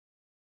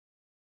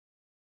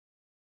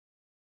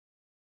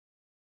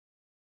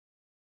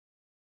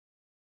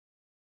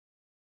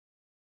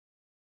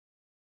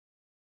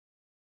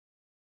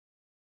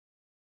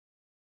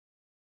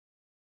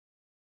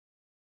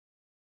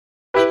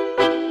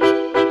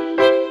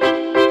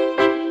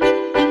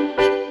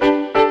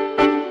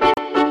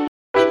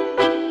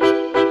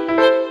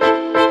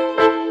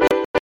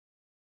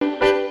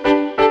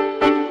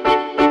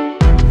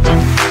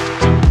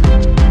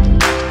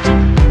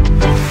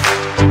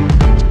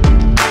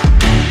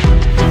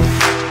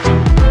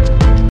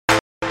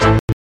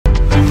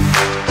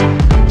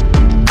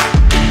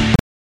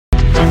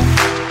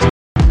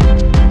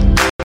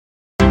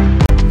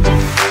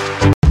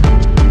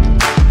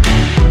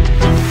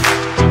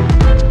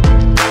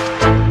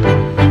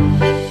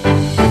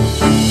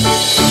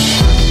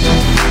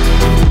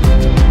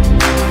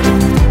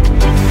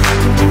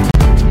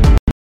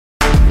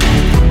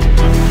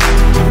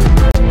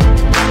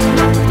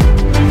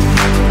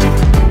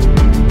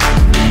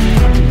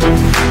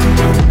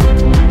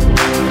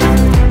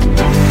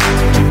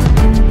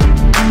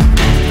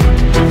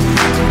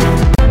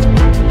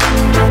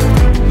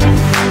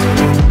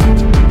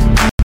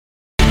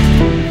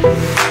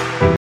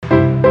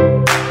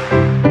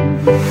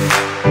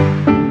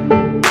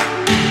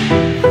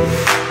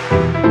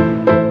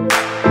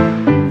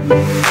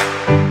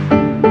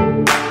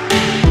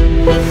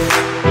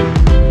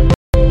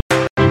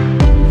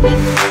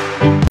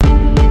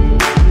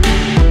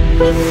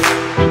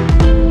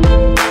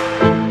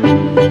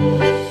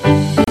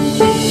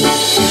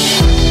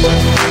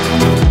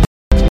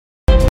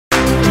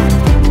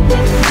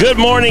Good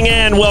morning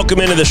and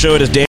welcome into the show.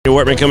 It is Daniel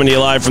Workman coming to you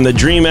live from the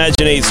Dream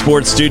Edge 8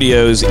 Sports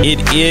Studios.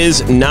 It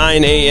is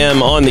 9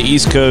 a.m. on the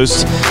East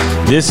Coast.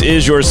 This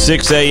is your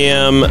 6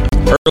 a.m.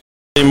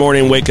 early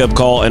morning wake-up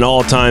call in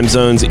all time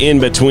zones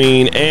in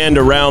between and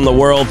around the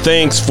world.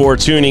 Thanks for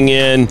tuning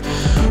in.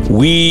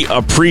 We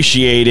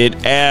appreciate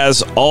it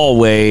as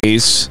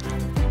always.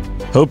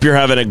 Hope you're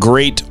having a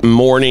great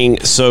morning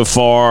so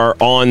far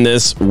on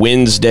this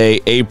Wednesday,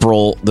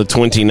 April the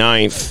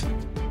 29th.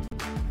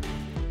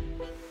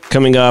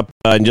 Coming up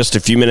in just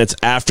a few minutes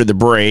after the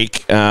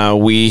break,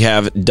 we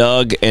have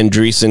Doug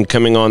Andreassen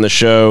coming on the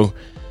show.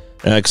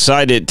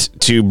 Excited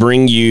to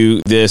bring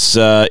you this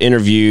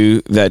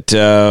interview that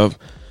it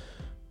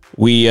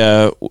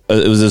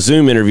was a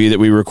Zoom interview that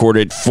we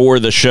recorded for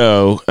the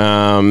show.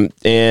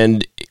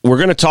 And we're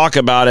going to talk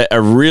about a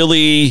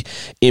really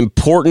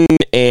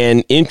important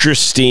and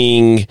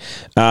interesting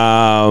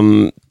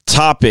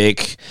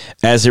topic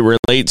as it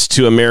relates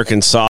to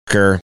American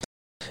soccer.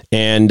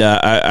 And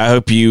I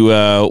hope you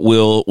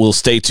will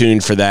stay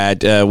tuned for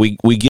that.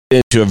 We get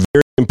into a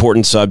very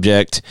important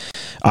subject.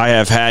 I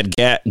have had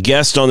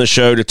guests on the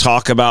show to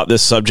talk about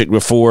this subject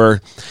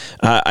before.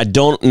 I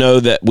don't know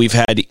that we've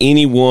had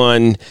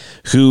anyone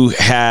who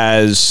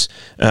has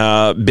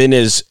been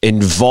as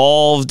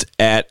involved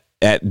at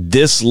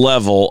this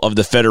level of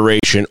the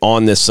Federation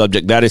on this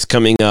subject. That is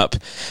coming up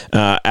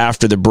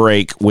after the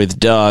break with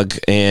Doug,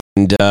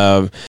 and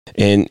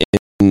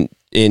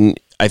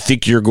I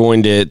think you're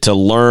going to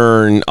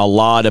learn a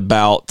lot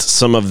about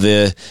some of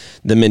the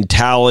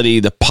mentality,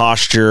 the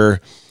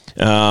posture,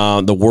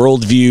 the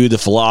worldview, the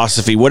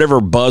philosophy, whatever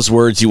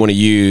buzzwords you want to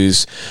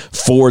use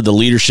for the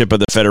leadership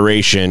of the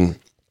Federation,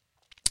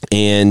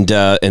 and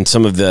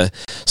some of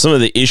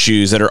the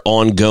issues that are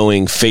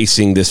ongoing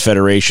facing this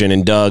Federation.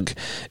 And Doug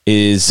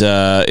has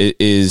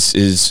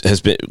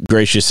been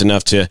gracious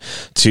enough to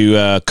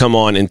come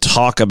on and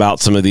talk about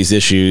some of these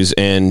issues.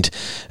 And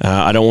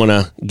I don't want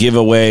to give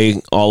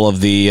away all of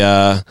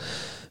the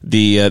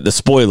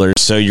spoilers,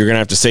 so you're gonna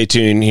have to stay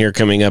tuned here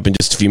coming up in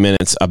just a few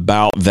minutes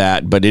about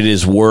that. But it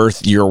is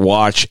worth your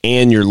watch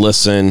and your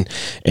listen,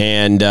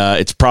 and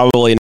it's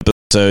probably an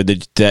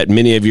episode that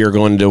many of you are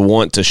going to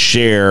want to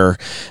share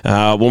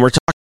when we're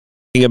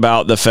talking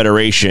about the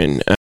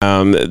Federation.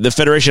 The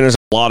Federation has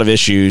a lot of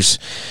issues,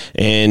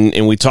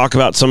 and we talk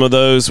about some of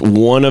those.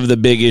 One of the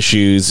big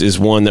issues is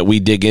one that we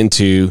dig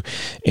into,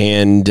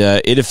 and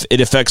it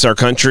affects our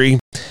country,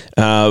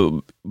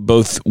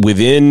 both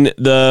within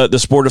the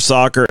sport of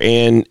soccer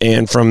and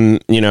from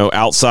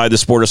outside the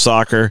sport of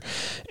soccer,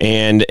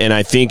 and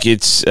I think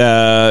it's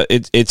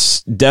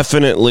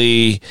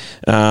definitely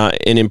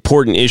an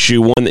important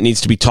issue, one that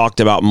needs to be talked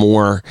about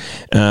more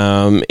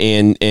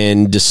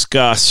and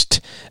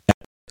discussed at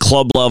the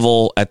club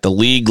level, at the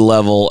league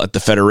level, at the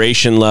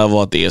Federation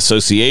level, at the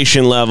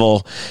association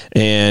level,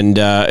 and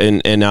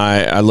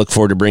I look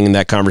forward to bringing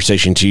that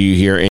conversation to you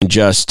here in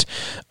just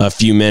a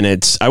few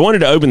minutes. I wanted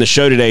to open the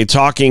show today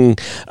talking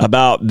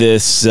about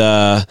this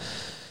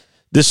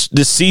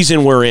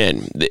season we're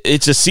in.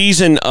 It's a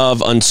season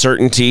of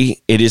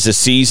uncertainty. It is a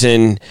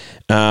season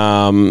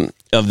of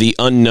the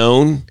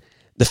unknown.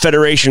 The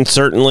Federation,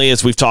 certainly,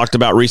 as we've talked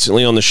about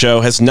recently on the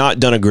show, has not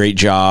done a great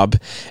job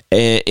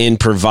in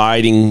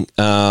providing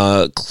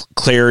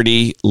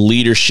clarity,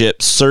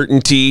 leadership,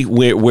 certainty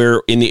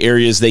where in the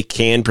areas they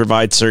can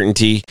provide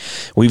certainty.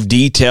 We've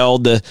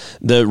detailed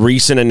the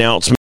recent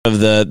announcement of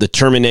the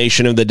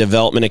termination of the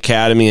Development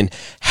Academy and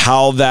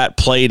how that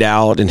played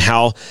out and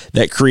how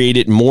that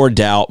created more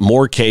doubt,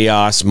 more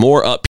chaos,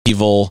 more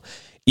upheaval,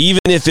 even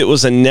if it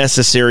was a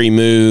necessary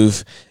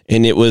move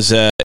and it was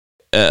a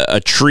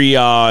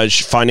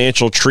triage,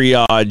 financial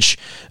triage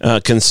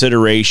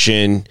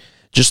consideration,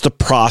 just the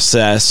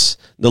process,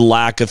 the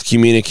lack of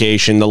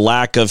communication, the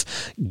lack of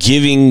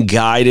giving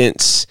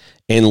guidance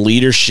and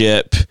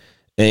leadership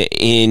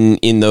in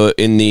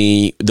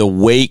the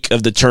wake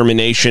of the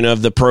termination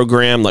of the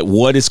program. Like,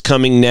 what is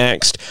coming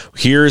next?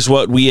 Here's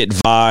what we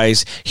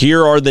advise.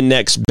 Here are the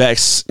next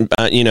best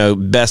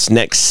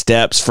next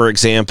steps, for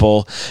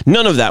example.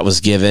 None of that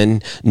was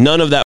given. None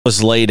of that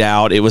was laid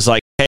out. It was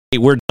like, hey,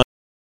 we're done.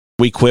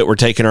 We quit. We're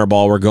taking our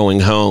ball. We're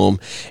going home.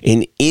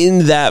 And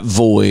in that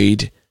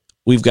void,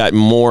 we've got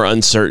more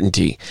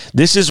uncertainty.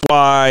 This is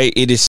why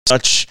it is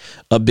such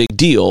a big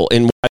deal,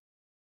 and why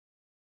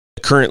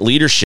the current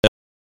leadership,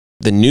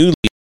 the new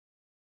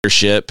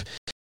leadership,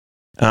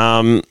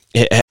 they've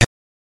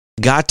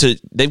got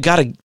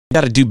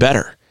to do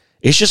better.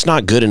 It's just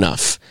not good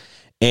enough.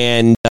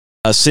 And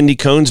Cindy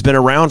Cohn's been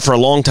around for a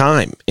long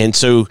time, and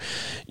so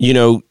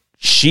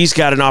she's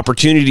got an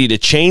opportunity to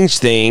change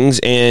things.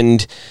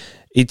 And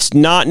it's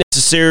not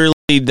necessarily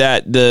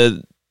that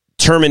the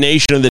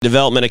termination of the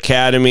Development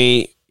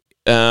Academy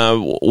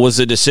was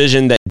a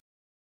decision that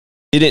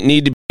didn't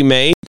need to be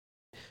made.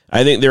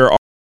 I think there are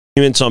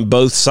arguments on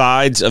both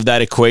sides of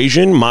that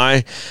equation.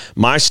 My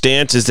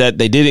stance is that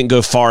they didn't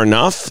go far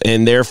enough,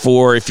 and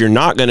therefore, if you're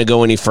not going to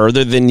go any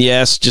further, then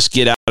yes, just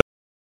get out of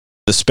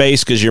the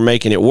space because you're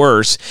making it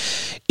worse.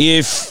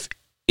 If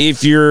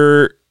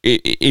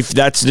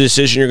that's the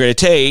decision you're going to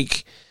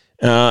take,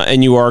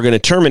 and you are going to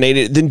terminate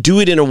it, then do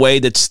it in a way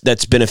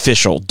that's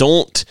beneficial.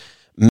 Don't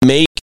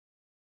make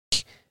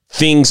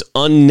things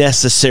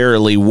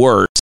unnecessarily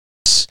worse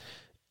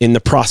in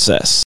the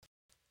process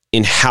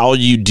in how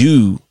you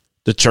do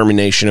the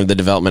termination of the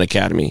Development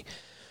Academy.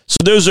 So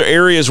those are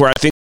areas where I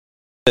think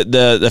that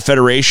the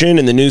Federation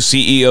and the new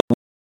CEO,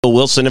 Will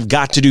Wilson, have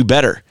got to do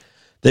better.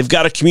 They've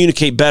got to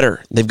communicate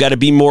better. They've got to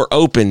be more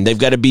open. They've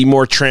got to be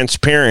more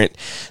transparent.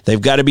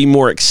 They've got to be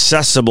more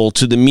accessible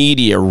to the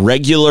media.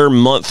 Regular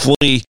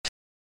monthly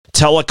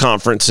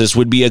teleconferences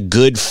would be a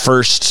good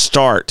first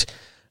start.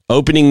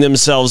 Opening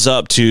themselves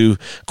up to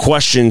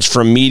questions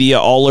from media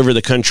all over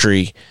the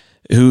country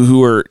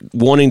who are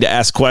wanting to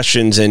ask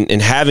questions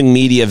and having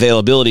media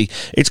availability.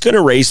 It's going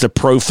to raise the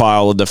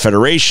profile of the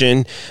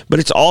Federation, but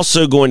it's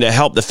also going to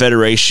help the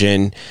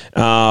Federation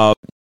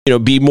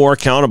be more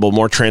accountable,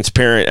 more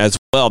transparent as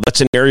well. That's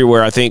an area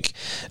where I think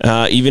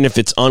even if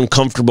it's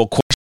uncomfortable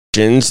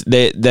questions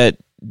that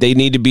they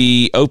need to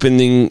be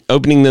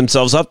opening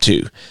themselves up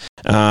to.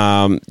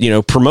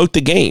 Promote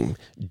the game.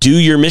 Do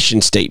your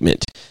mission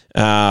statement.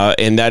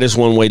 And that is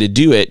one way to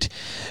do it.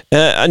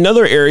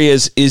 Another area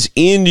is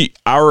in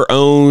our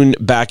own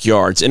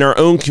backyards, in our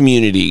own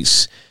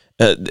communities.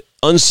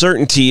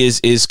 Uncertainty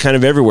is kind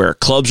of everywhere.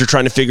 Clubs are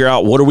trying to figure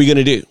out, what are we going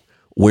to do?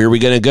 Where are we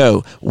going to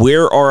go?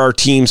 Where are our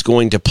teams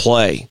going to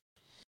play?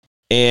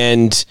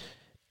 And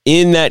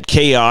in that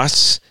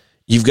chaos,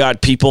 you've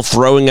got people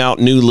throwing out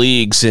new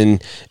leagues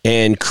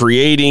and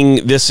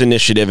creating this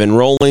initiative and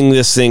rolling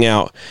this thing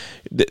out.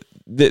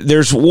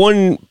 There's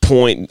one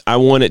point I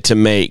wanted to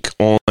make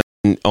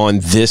on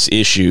this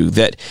issue,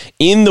 that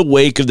in the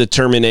wake of the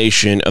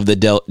termination of the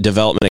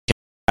Development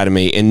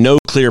Academy and no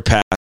clear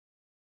path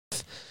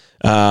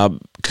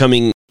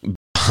coming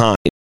behind,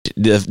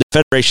 the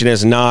Federation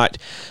has not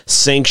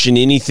sanctioned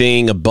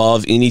anything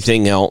above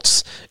anything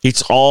else.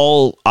 It's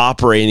all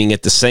operating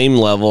at the same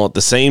level, at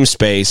the same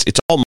space. It's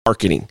all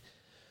marketing.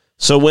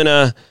 So when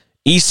a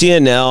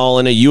ECNL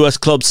and a U.S.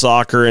 Club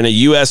Soccer and a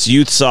U.S.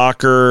 Youth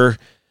Soccer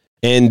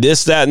and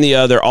this, that, and the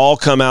other all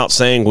come out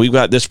saying, we've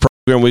got this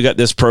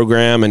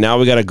program, and now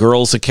we got a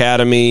girls'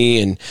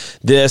 academy and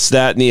this,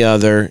 that, and the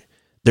other,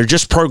 they're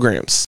just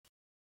programs.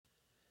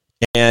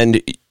 And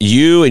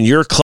you and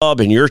your club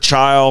and your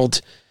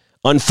child,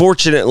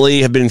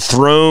 unfortunately, have been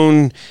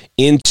thrown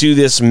into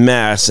this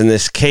mess and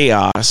this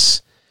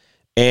chaos,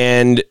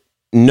 and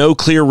no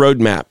clear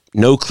roadmap,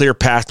 no clear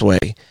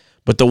pathway.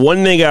 But the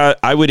one thing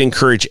I would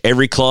encourage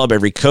every club,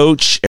 every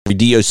coach, every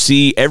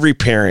DOC, every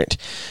parent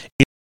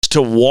is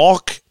to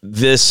walk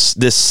this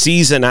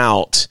season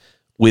out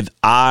with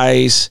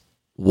eyes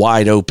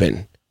wide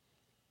open.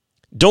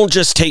 Don't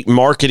just take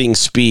marketing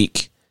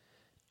speak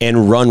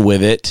and run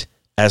with it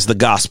as the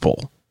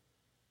gospel.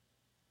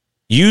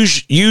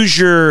 Use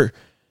your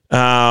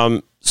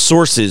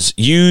sources.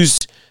 Use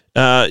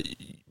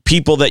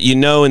people that you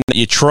know and that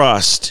you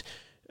trust.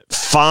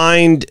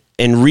 Find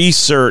and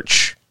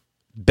research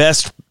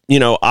best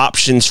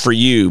options for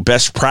you,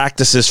 best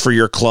practices for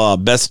your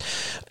club, best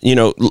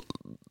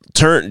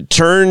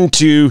turn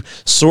to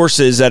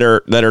sources that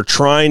are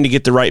trying to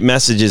get the right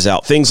messages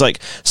out. Things like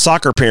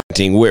soccer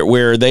parenting,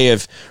 where they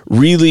have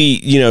really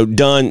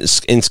done,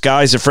 and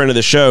Sky's a friend of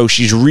the show,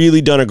 she's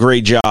really done a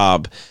great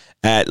job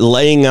at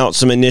laying out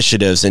some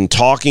initiatives and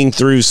talking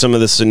through some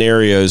of the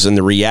scenarios and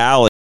the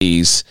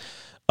realities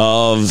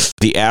of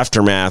the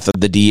aftermath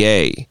of the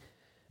DA.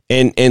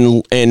 And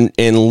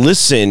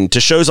listen to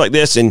shows like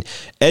this and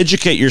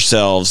educate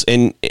yourselves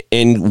and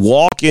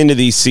walk into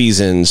these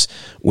seasons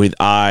with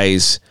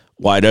eyes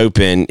wide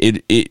open.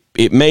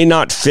 It may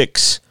not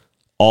fix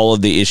all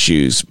of the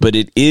issues, but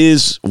it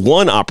is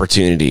one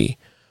opportunity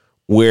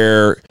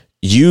where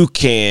you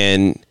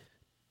can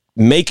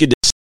make a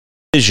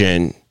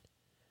decision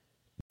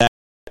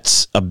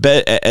that's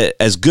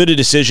as good a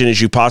decision as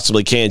you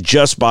possibly can,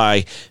 just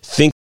by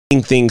thinking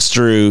things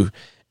through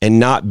and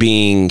not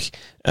being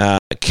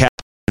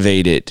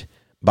captivated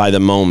by the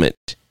moment.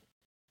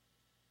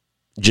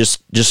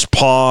 Just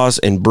pause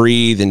and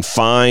breathe and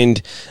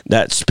find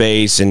that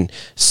space and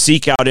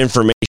seek out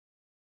information.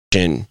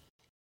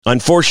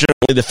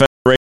 Unfortunately, the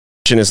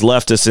Federation has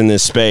left us in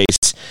this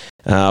space,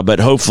 but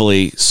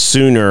hopefully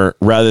sooner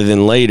rather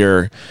than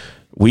later,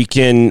 we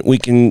can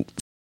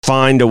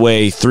find a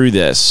way through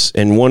this.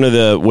 And one of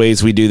the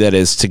ways we do that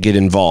is to get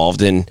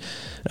involved, and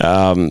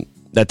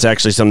that's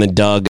actually something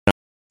Doug and I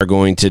are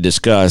going to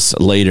discuss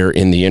later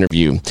in the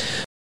interview.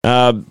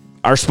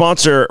 Our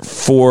sponsor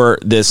for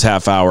this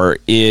half hour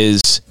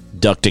is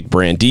Ductic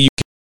Brand,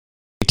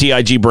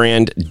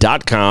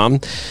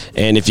 DUKTIGbrand.com.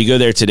 And if you go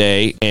there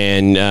today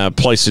and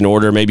place an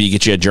order, maybe you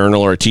get you a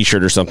journal or a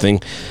t-shirt or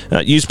something,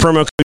 use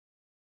promo code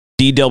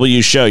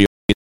DW Show. You'll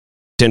get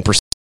 10%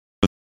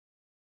 of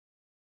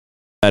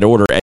that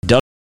order at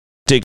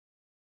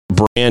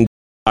DucticBrand.com.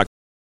 We'll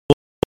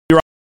be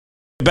right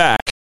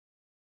back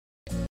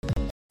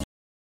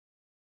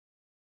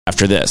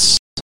after this.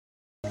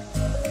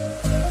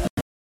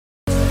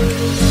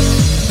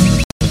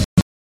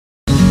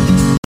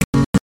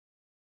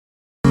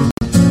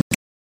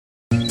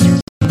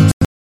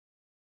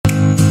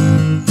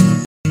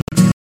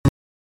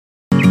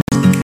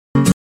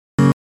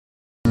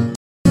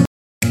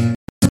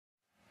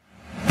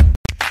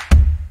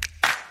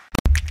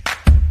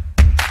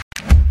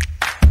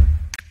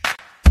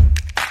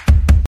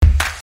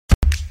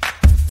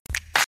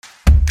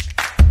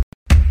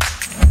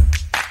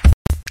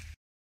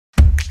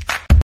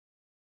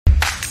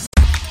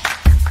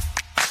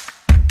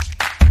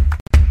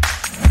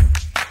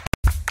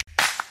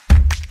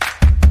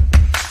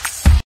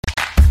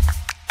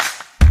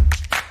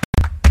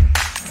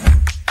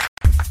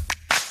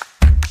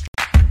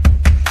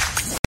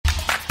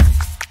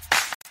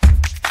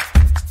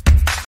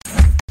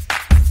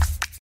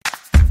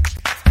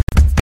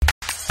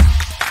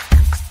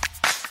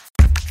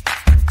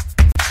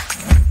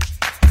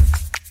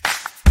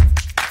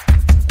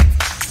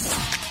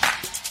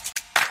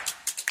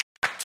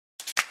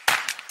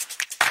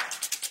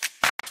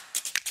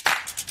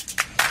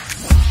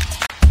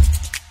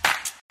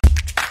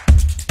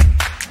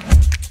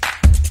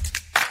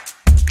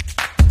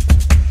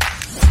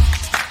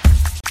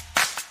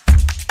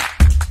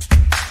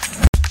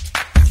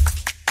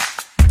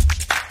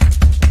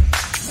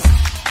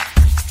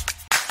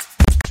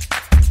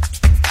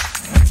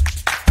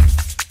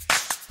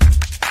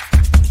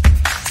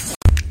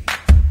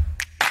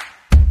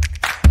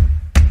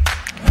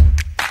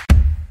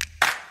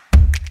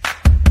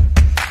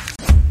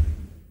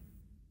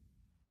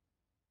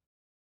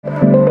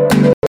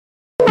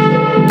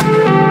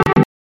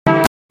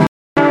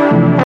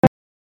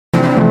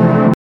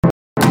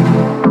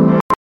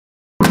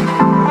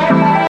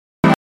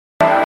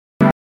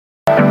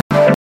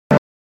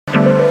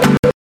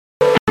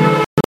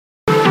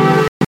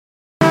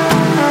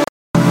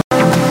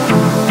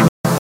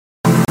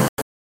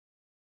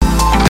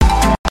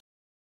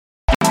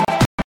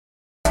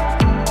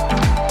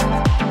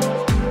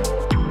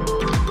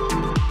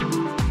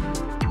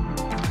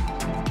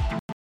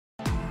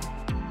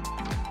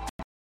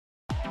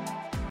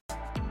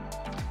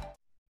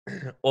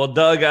 Well,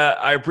 Doug,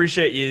 I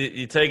appreciate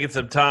you taking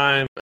some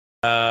time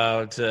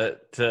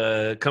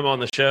to come on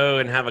the show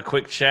and have a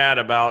quick chat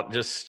about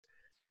just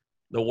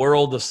the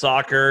world of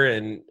soccer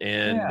and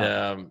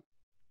the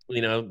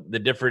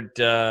different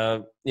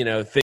things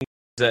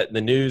that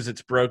the news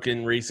that's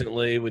broken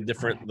recently with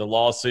the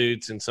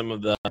lawsuits and some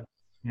of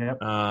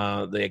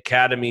the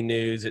academy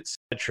news,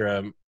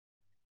 etc.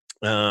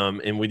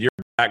 And with your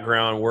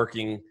background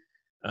working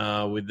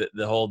with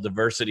the whole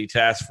diversity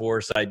task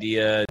force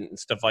idea and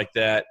stuff like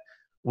that,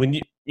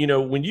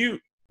 you're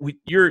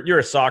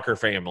a soccer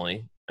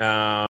family,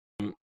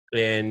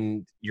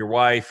 and your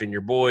wife and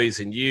your boys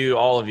and you,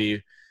 all of you.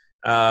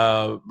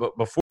 But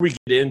before we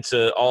get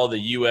into all the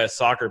U.S.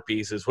 soccer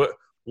pieces,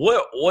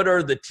 what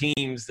are the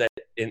teams that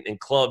and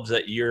clubs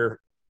that you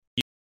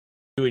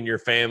and your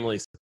family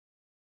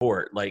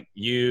support? Like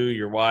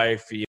your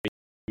wife, you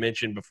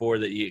mentioned before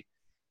that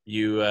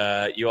you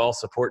all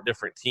support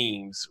different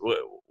teams.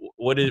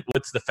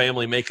 What's the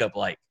family makeup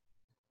like?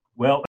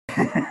 Well,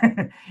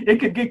 it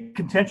could get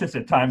contentious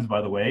at times,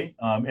 by the way.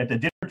 At the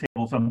dinner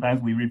table,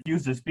 sometimes we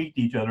refuse to speak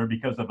to each other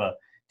because of a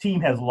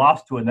team has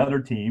lost to another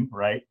team,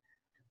 right?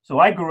 So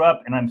I grew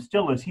up, and I'm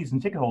still a season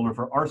ticket holder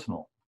for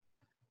Arsenal.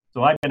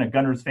 So I've been a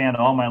Gunners fan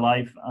all my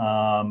life,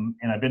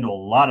 and I've been to a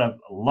lot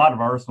of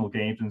Arsenal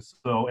games,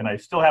 and I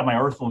still have my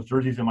Arsenal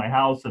jerseys in my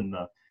house, and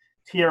the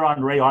Thierry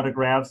Henry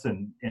autographs,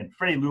 and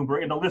Freddie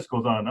Ljungberg, and the list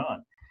goes on and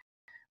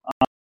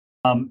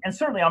on. And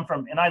certainly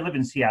I live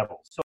in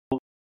Seattle, so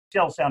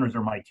Seattle Sounders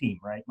are my team,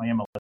 right? My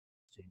MLS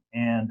team,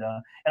 and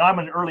I'm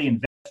an early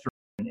investor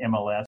in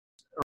MLS,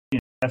 early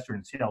investor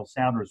in Seattle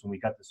Sounders when we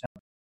got the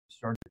Sounders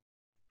started,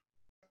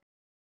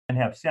 and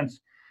have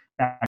since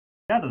backed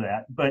out of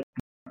that. But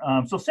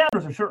so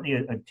Sounders are certainly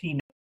a team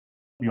that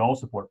we all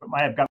support. But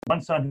I've got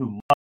one son who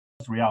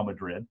loves Real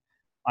Madrid.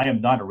 I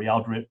am not a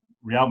Real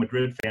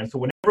Madrid fan, so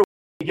whenever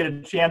we get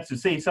a chance to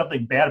say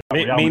something bad about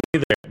Real Madrid, me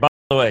neither. By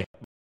the way,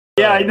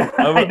 yeah, I know,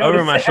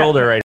 over my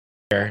shoulder right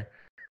here.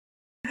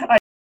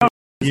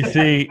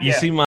 You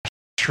see my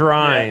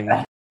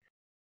shrine.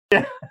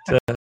 Yeah.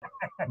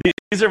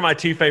 These are my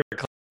two favorite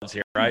clubs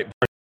here, right?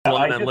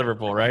 Barcelona and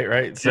Liverpool,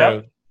 right? So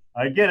yep,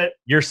 I get it.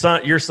 Your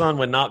son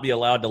would not be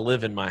allowed to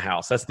live in my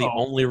house. That's the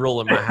only rule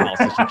in my house,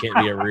 that you can't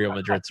be a Real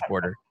Madrid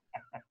supporter.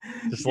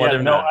 Just let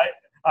him know.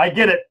 I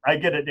get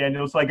it,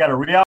 Daniel. So I got a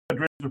Real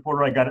Madrid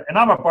supporter. And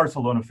I'm a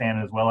Barcelona fan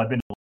as well. I've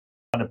been to a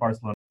lot of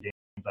Barcelona games.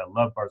 I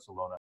love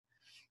Barcelona.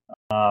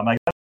 I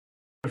got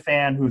a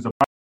fan who's a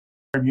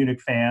Bayern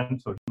Munich fan,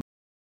 so he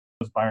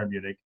loves Bayern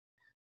Munich.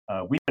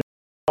 We've been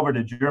over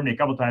to Germany a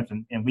couple of times,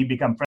 and we've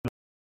become friends with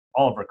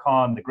Oliver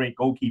Kahn, the great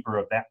goalkeeper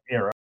of that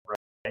era.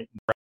 Right?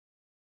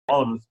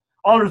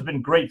 Oliver's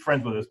been great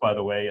friends with us, by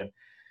the way. And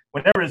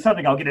whenever there's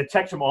something, I'll get a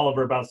text from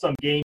Oliver about some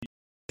game. Did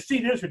you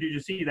see this or did you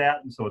see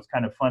that? And so it's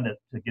kind of fun to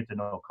get to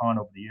know Kahn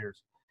over the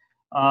years.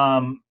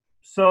 And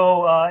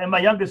my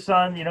youngest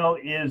son,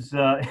 is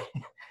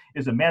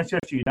a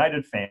Manchester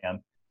United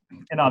fan.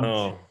 And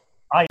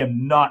I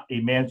am not a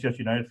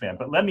Manchester United fan,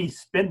 but let me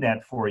spin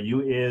that for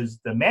you.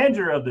 Is the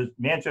manager of the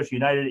Manchester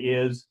United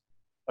is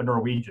a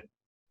Norwegian.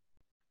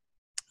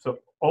 So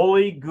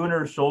Ole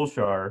Gunnar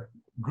Solskjaer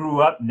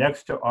grew up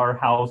next to our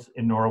house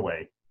in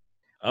Norway.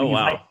 Oh,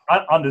 wow.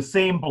 Like on the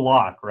same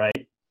block,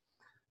 right?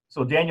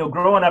 So, Daniel,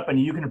 growing up,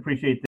 and you can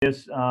appreciate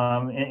this,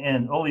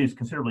 and Ole is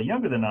considerably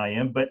younger than I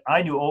am, but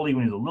I knew Ole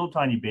when he was a little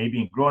tiny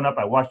baby, and growing up,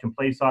 I watched him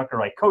play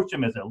soccer. I coached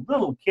him as a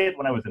little kid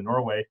when I was in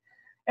Norway.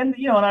 And,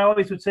 and I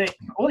always would say,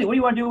 Ole, what do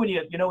you want to do when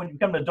you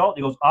become an adult?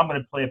 He goes, I'm going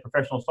to play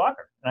professional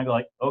soccer. And I go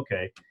like,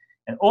 okay.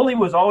 And Ole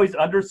was always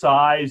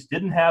undersized,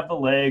 didn't have the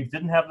legs,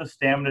 didn't have the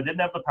stamina,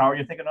 didn't have the power.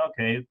 You're thinking,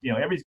 okay,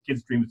 every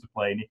kid's dream is to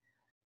play.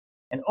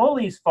 And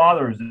Ole's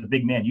father is a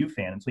big Man U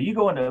fan. And so you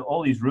go into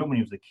Ole's room when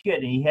he was a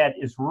kid, and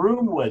his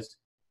room was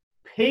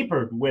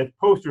papered with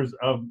posters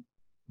of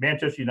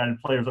Manchester United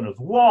players on his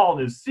wall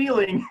and his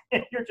ceiling.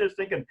 And you're just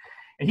thinking,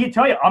 and he'd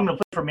tell you, I'm going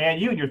to play for Man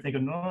U. And you're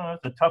thinking, no,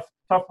 it's a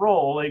tough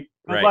role. Like,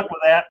 good luck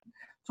with that.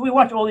 So we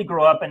watched Ole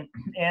grow up, and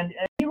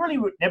he really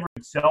never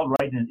excelled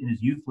right in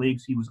his youth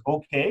leagues. He was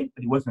okay,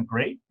 but he wasn't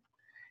great.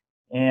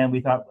 And we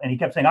thought, and he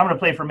kept saying, I'm going to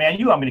play for Man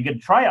U. I'm going to get a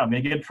tryout.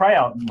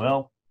 And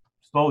well,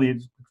 slowly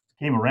it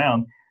came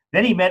around.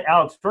 Then he met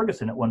Alex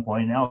Ferguson at one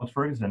point, and Alex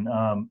Ferguson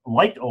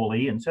liked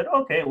Ole and said,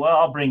 okay, well,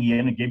 I'll bring you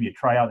in and give you a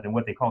tryout in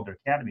what they called their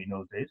academy in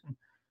those days. And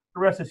the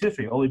rest is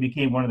history. Ole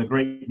became one of the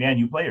great Man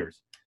U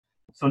players.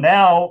 So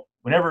now,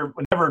 whenever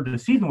the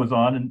season was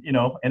on,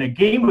 and a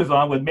game was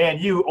on with Man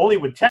U, Ole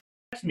would text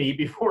me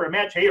before a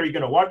match, hey, are you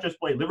going to watch us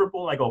play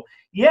Liverpool? And I go,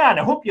 yeah, and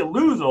I hope you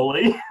lose,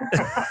 Ole.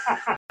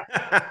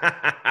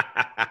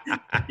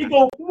 He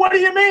go, what do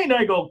you mean?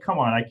 I go, come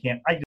on, I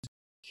just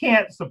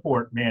can't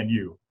support Man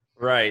U.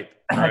 Right.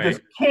 I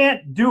just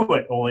can't do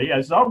it, Ole.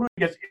 I'll root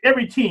against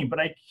every team, but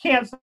I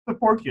can't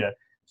support you.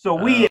 So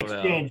we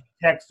exchanged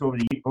texts over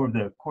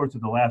the course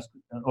of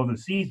the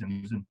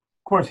seasons, and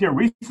of course here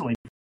recently,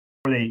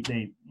 before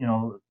they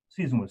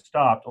season was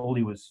stopped,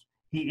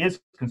 he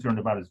is concerned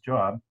about his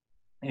job,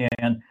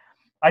 and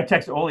I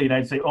text Ole and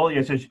I'd say, Ole,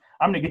 I says,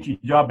 I'm going to get you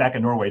a job back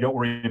in Norway. Don't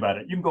worry about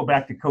it. You can go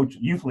back to coach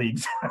youth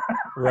leagues.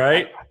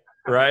 Right.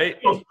 He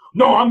goes,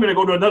 no, I'm going to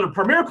go to another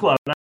premier club.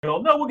 And I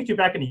go, no, we'll get you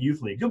back in the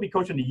youth league. You'll be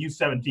coaching the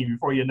U17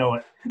 before you know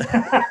it.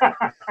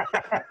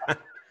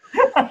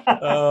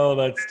 Oh,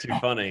 that's too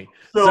funny.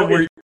 So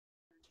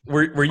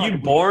were you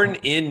born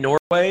in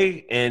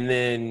Norway and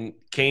then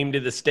came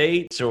to the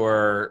States,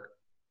 or?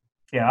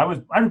 Yeah, I was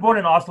born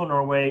in Oslo,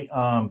 Norway,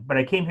 but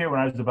I came here when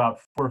I was about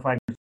 4 or 5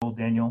 years old,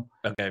 Daniel.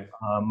 Okay.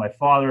 My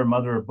father and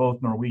mother are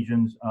both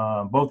Norwegians,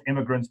 both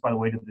immigrants, by the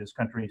way, to this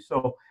country.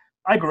 So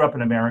I grew up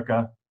in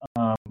America,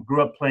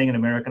 grew up playing in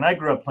America, and I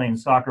grew up playing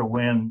soccer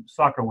when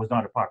soccer was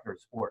not a popular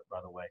sport,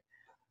 by the way.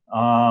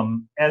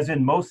 As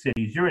in most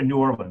cities, you're in New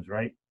Orleans,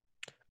 right?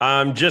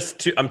 I'm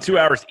 2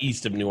 hours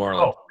east of New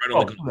Orleans.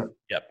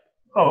 Yep.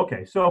 Oh,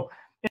 okay. So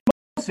in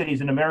most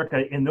cities in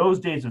America, in those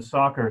days of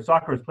soccer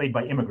was played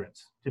by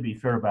immigrants, to be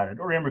fair about it,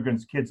 or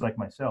immigrants, kids like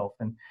myself.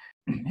 And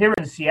here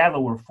in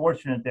Seattle, we're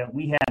fortunate that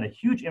we had a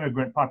huge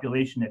immigrant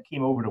population that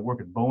came over to work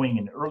at Boeing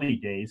in the early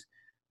days.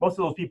 Most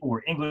of those people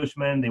were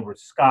Englishmen, they were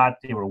Scott,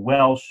 they were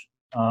Welsh,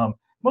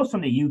 most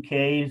from the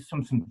UK,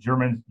 some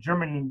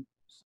German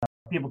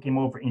people came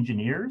over for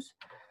engineers.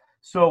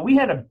 So we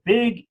had a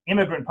big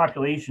immigrant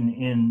population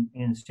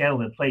in Seattle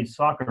that played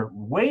soccer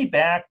way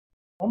back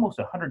almost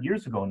 100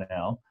 years ago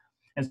now.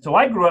 And so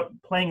I grew up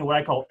playing in what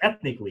I call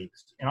ethnic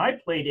leagues. And I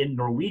played in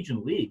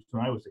Norwegian leagues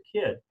when I was a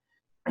kid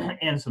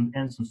and some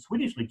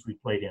Swedish leagues we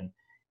played in.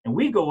 And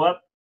we go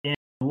up and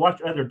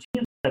watch other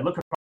teams. I'd look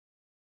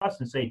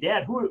across and say,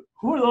 Dad, who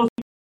are those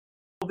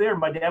people there?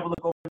 My dad would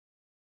look over and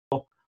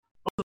go,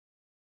 those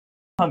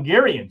are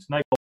Hungarians. And I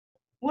go,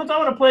 well, I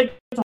want to play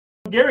against the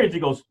Hungarians. He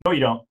goes, no,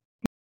 you don't.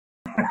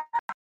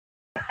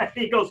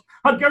 He goes,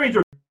 Hungarians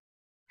are,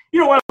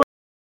 you don't want to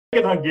play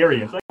against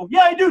Hungarians. I go,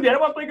 yeah, I do, Dad. I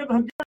want to play against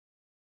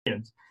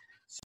Hungarians.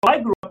 So I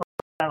grew up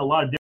around a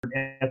lot of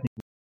different ethnic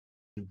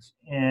groups,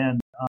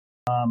 and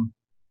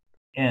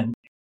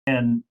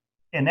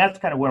that's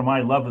kind of where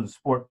my love of the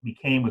sport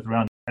became, was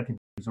around ethnic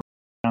groups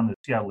around the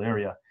Seattle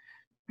area.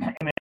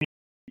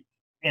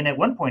 And at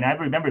one point, I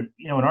remember,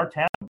 in our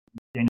town,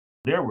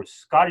 there were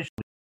Scottish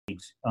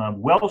leagues,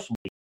 Welsh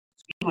leagues,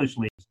 English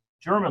leagues,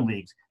 German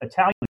leagues,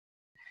 Italian leagues.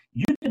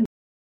 You didn't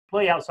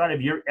play outside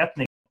of your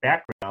ethnic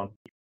background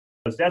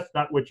because that's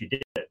not what you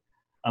did,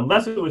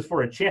 unless it was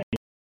for a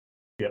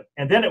championship,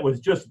 and then it was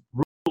just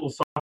rules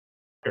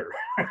soccer.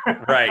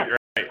 Right.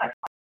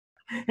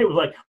 It was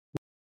like,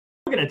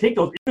 we're going to take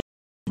those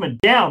Englishmen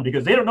down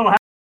because they don't know how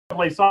to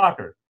play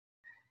soccer.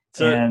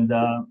 So, and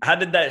how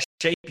did that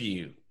shape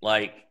you,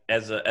 like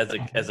as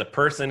a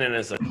person and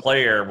as a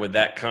player, with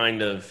that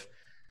kind of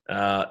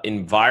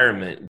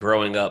environment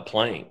growing up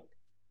playing?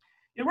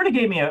 It really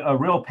gave me a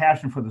real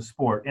passion for the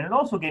sport, and it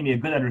also gave me a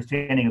good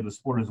understanding of the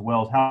sport as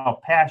well, as how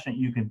passionate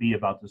you can be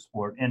about the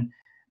sport. And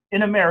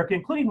in America,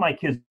 including my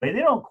kids, they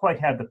don't quite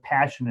have the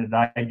passion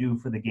that I do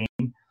for the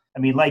game. I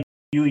mean, like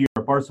you're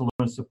a Barcelona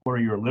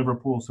supporter, you're a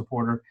Liverpool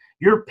supporter,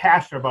 you're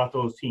passionate about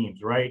those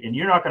teams, right? And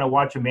you're not going to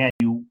watch a Man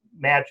U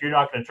match, you're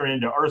not going to turn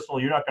into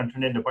Arsenal, you're not going to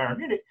turn into Bayern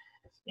Munich.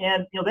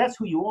 And, that's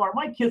who you are.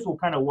 My kids will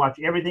kind of watch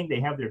everything. They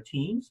have their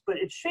teams, but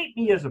it shaped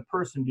me as a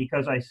person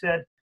because I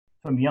said,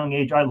 from a young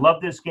age, I love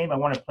this game. I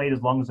want to play it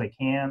as long as I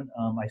can.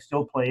 I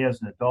still play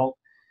as an adult,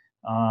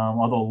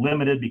 although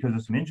limited because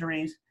of some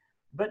injuries.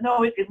 But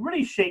no, it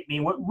really shaped me.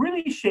 What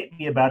really shaped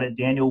me about it,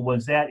 Daniel,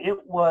 was that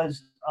it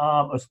was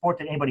a sport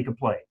that anybody could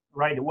play,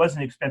 right? It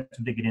wasn't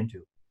expensive to get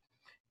into.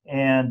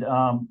 And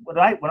when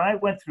I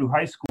went through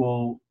high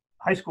school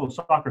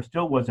soccer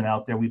still wasn't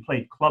out there. We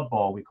played club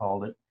ball, we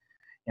called it.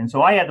 And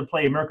so I had to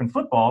play American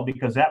football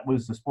because that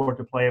was the sport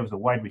to play. I was a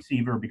wide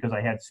receiver because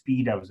I had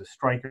speed. I was a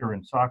striker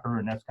in soccer,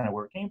 and that's kind of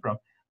where it came from.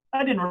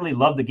 I didn't really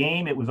love the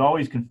game. It was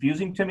always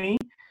confusing to me,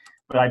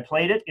 but I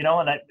played it, and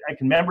I can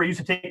remember I used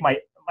to take my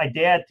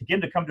dad, to get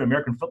him to come to an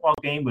American football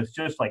game was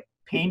just like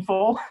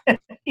painful.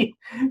 He'd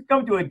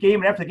come to a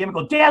game, and after the game, I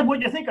go, Dad, what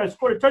do you think? I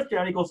scored a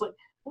touchdown. He goes, let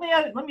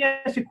me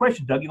ask you a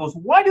question, Doug. He goes,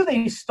 why do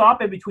they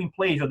stop in between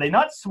plays? Are they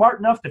not smart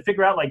enough to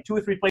figure out like 2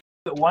 or 3 plays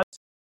at once?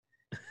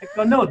 I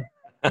go,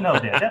 no,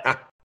 Dad,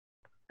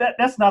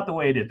 that's not the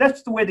way it is.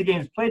 That's the way the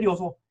game's played. He goes,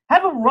 well,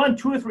 have them run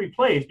 2 or 3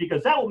 plays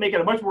because that will make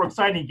it a much more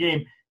exciting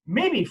game.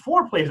 Maybe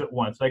 4 plays at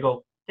once. I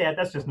go, Dad,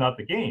 that's just not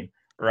the game.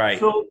 Right.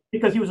 So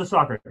because he was a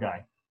soccer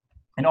guy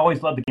and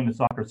always loved the game of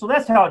soccer. So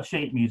that's how it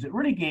shaped me. Is it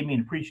really gave me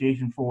an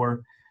appreciation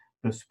for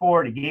the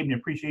sport. It gave me an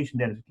appreciation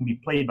that it can be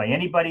played by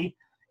anybody,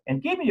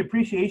 and gave me an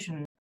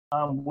appreciation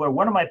where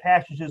one of my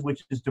passions is,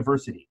 which is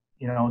diversity.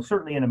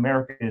 Certainly in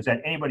America, is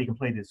that anybody can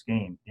play this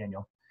game,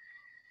 Daniel.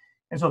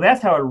 And so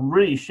that's how it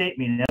really shaped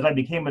me. And as I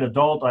became an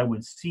adult, I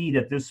would see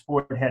that this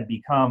sport had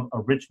become a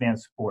rich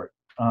man's sport,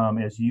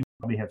 as you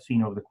probably have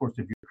seen over the course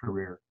of your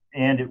career.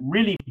 And it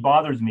really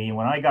bothers me.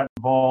 When I got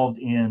involved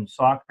in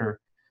soccer,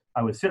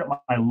 I would sit at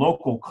my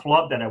local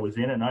club that I was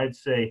in, and I'd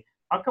say,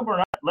 how come we're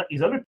not letting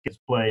these other kids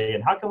play?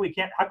 And how can we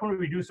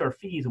reduce our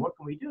fees? And what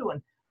can we do?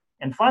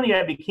 And finally,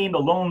 I became the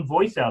lone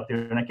voice out there,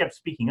 and I kept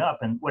speaking up.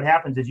 And what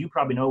happens is, you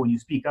probably know, when you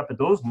speak up at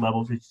those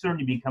levels, it's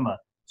certainly become a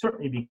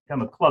certainly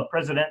become a club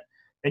president,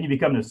 then you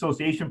become an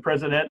association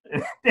president,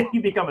 then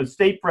you become a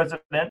state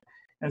president,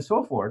 and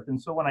so forth.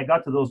 And so when I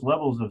got to those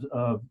levels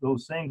of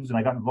those things, and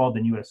I got involved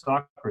in U.S.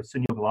 soccer,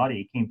 Sunil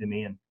Gulati came to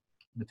me at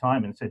the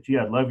time and said, "Gee,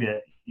 I love you.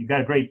 You've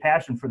got a great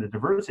passion for the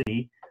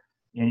diversity."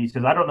 And he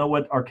says, "I don't know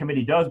what our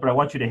committee does, but I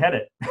want you to head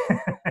it."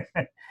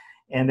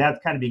 And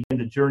that kind of began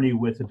the journey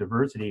with the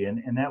diversity.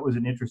 And that was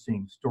an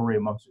interesting story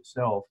amongst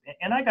itself.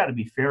 And I got to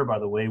be fair, by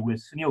the way,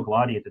 with Sunil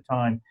Gulati at the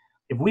time.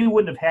 If we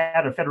wouldn't have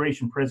had a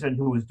federation president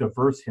who was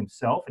diverse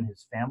himself and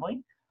his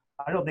family,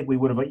 I don't think we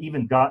would have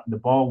even gotten the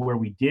ball where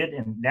we did.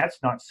 And that's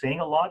not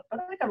saying a lot, but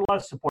I got a lot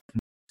of support from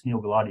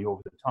Sunil Gulati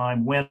over the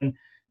time when,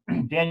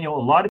 Daniel,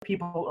 a lot of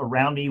people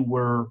around me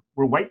were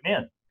white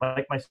men,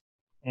 like myself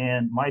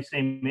and my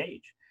same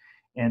age.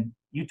 And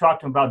you talk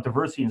to them about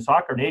diversity in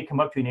soccer, and they'd come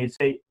up to you and they'd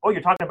say, "Oh,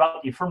 you're talking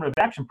about the affirmative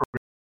action program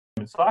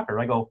in soccer."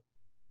 I go,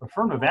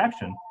 "Affirmative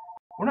action?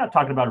 We're not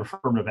talking about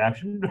affirmative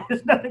action.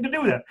 It's nothing to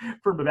do with that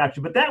affirmative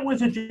action." But that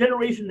was a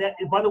generation that,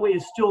 by the way,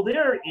 is still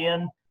there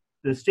in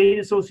the state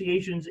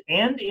associations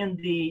and in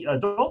the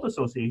adult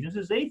associations,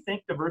 is they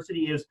think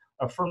diversity is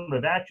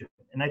affirmative action.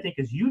 And I think,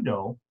 as you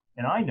know,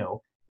 and I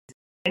know, it's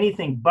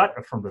anything but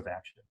affirmative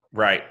action.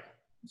 Right.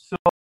 So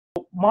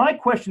my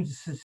question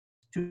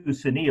to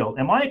Sunil,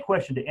 and my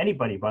question to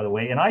anybody, by the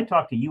way, and I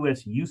talk to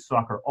U.S. youth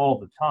soccer all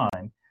the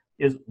time,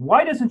 is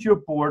why doesn't your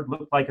board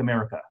look like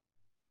America?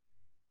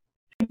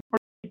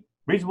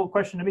 Reasonable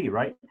question to me,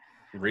 right?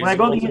 When I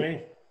go to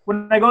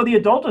the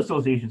adult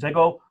associations, I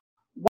go,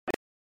 why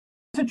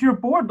doesn't your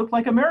board look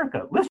like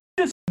America? Let's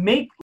just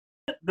make,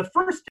 the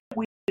first step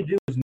we need to do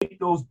is make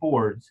those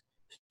boards,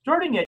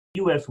 starting at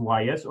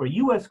USYS or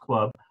US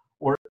Club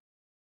or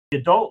the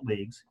adult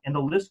leagues, and the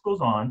list goes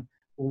on.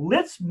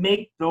 Let's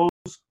make those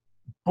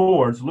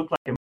boards look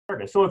like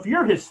America. So if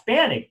you're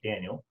Hispanic,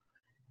 Daniel,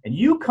 and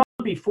you come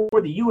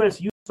before the U.S.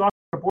 Youth Soccer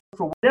Board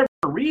for whatever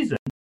reason,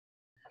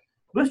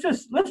 let's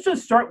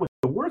just start with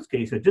the worst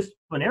case, a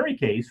disciplinary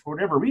case for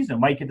whatever reason it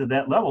might get to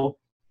that level,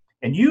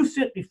 and you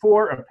sit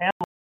before a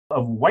panel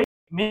of white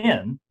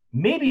men,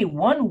 maybe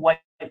one white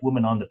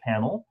woman on the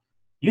panel.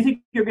 You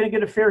think you're going to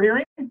get a fair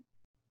hearing?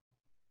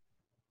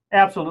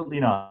 Absolutely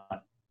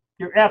not.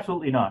 You're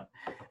absolutely not.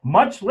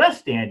 Much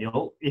less,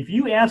 Daniel, if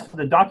you ask for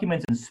the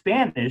documents in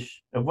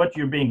Spanish of what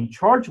you're being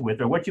charged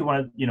with or what you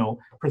want to,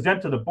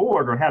 present to the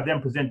board or have them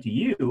present to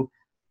you,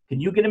 can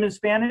you get them in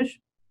Spanish?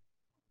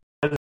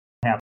 It doesn't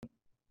happen.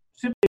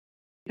 Simply,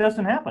 it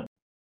doesn't happen.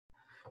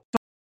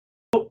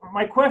 So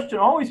my question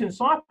always in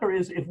soccer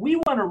is, if we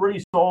want to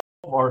really solve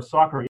our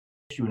soccer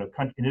issue in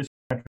this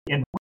country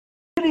and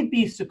really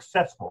be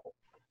successful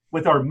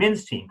with our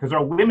men's team, because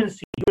our women's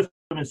team, U.S.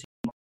 women's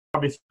team,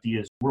 obviously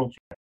is world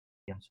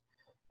champions.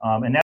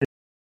 And that's a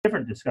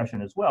different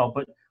discussion as well.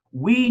 But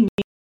we need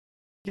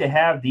to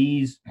have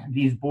these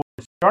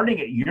boards starting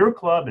at your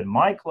club and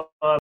my club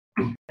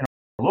and our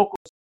local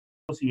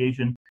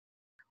association,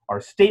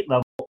 our state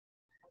level.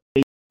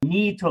 They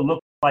need to look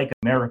like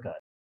America.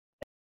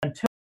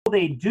 Until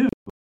they do,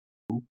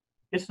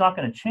 it's not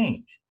going to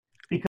change,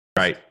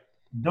 because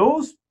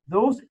those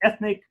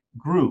ethnic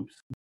groups,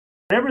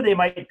 whatever they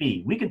might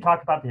be, we can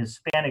talk about the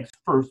Hispanics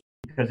first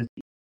because it's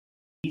the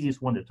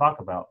easiest one to talk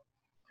about.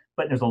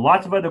 But there's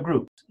lots of other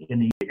groups in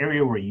the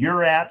area where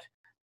you're at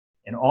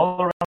and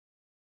all around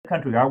the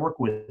country. I work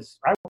with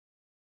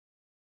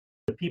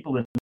the people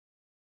in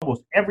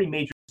almost every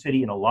major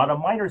city and a lot of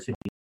minor cities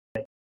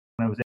when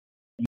I was at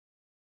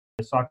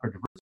the soccer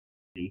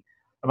diversity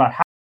about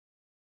how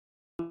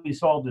we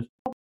solve this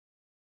problem.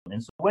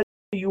 And so whether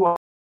you are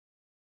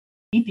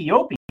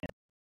Ethiopian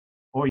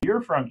or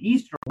you're from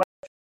East or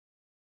West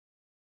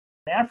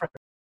Africa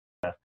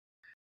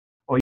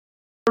or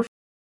you're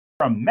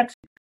from Mexico,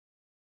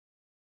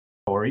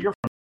 or you're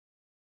from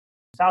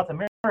South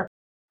America,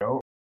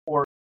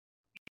 or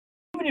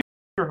even if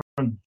you're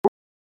from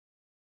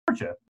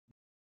Georgia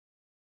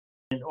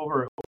and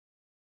overseas,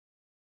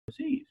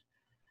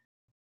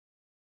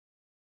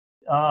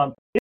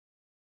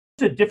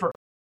 it's a different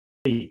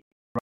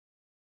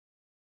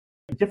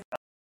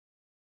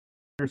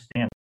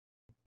understanding.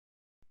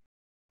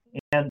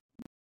 And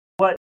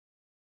what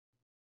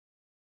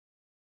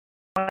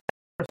my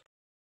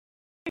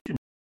frustration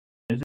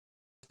is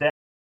that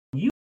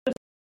U.S.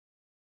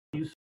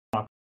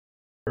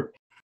 soccer,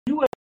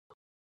 U.S.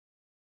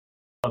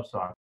 club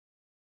soccer,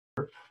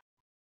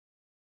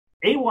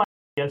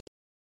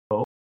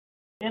 AYSO,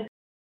 and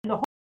the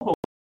whole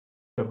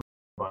host,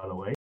 by the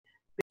way,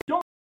 they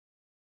don't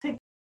take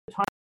the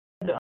time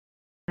to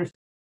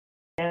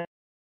understand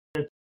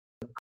the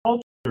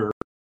culture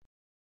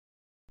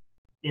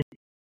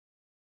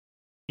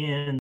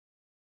in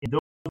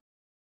those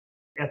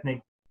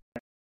ethnic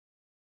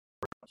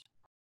groups.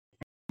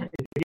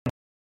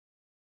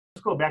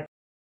 Let's go back to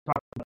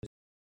talk about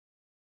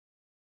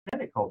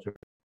Hispanic culture.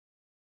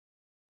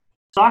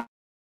 Soccer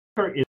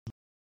is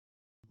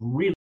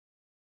really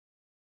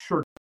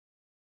short,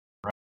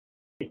 right?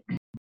 I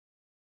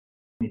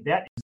mean,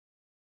 that is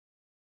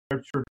their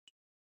church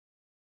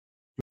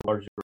to a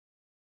large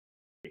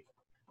degree.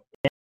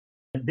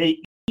 And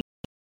they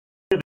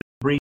live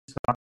breed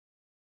soccer.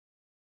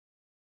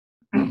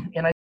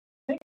 And I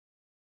think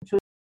to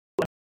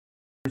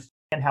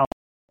understand how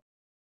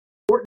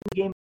important the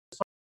game of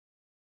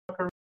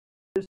soccer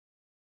is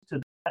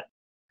to that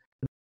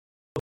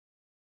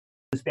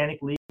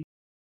Hispanic league,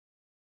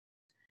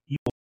 you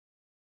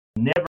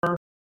will never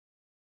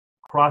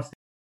cross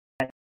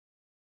that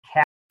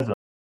chasm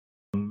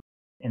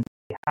and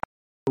say, how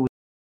do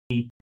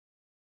we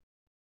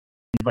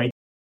invite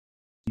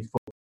these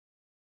folks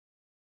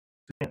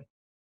in?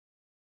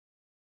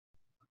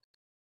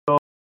 So,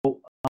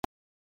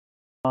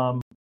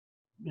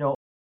 you know,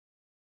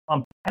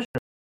 I'm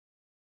passionate.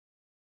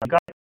 I got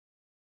to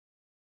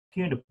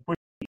continue to push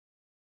the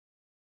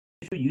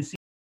issue. You see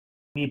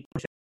me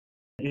push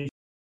the issue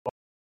all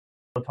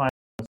the time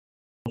on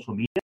social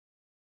media.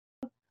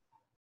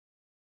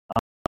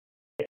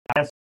 I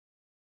ask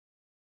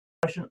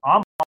a question.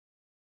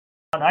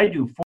 I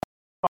do 4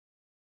 or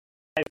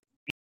 5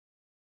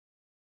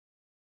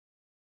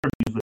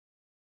 interviews with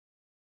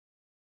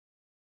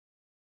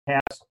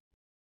past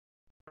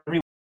every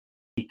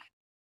week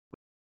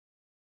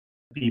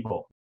with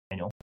people.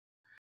 Daniel.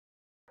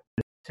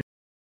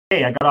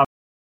 Today I got off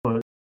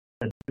a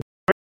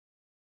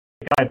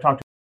guy I've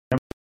talked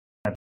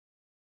to.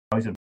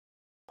 He's in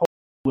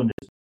Poland.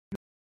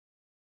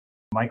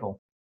 Michael.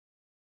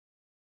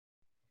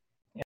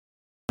 And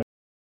I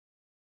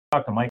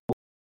talked to Michael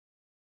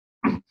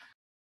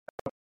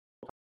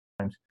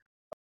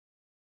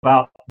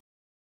about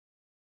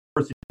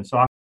diversity in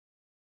soccer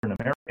in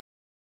America.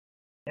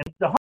 And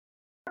the hard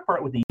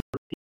part with the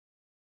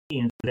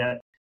Europeans is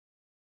that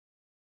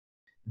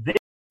they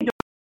don't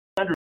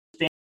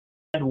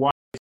understand why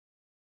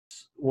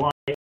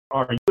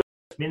our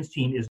U.S. men's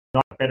team is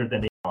not better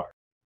than they are.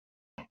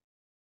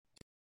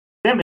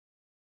 Them,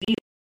 it's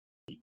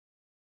easy.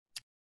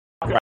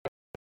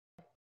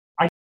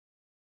 I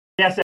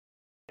asked that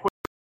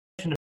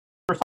question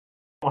first.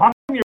 Well, how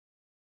come your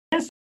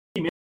men's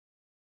team is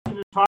in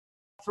the top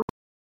 3?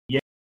 Yeah,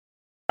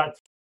 got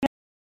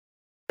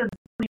 3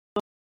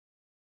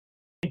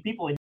 million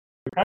people in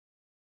your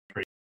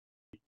country,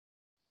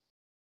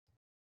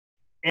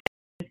 and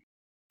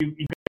you've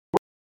got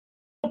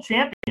world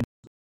champions.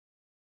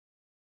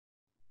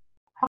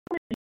 How come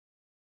the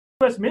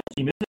U.S. men's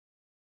team isn't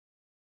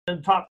in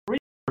the top 3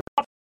 or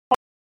top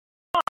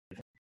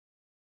 5?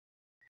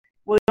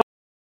 Well, they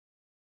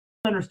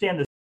don't understand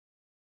the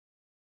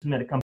system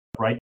that it comes up,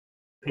 right?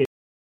 Pay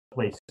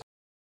place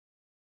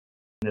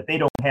that they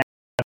don't have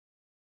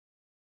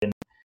in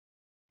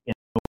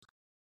those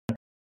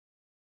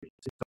countries.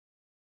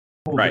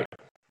 Right.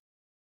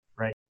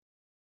 Right.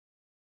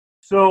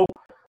 So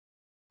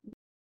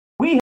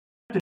we have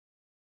to do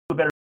a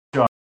better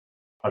job,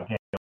 Daniel.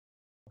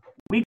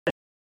 We have to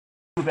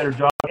do a better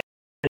job.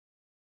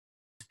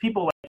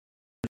 People like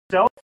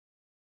yourself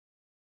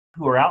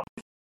who are out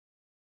in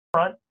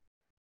front,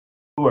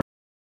 who are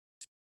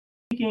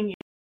speaking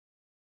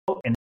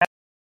and have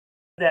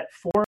that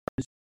forum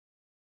to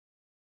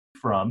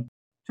speak from,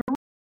 to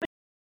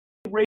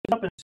really raise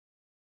up and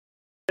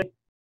say,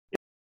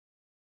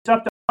 it's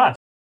up to us.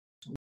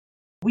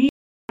 We have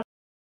to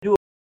do it.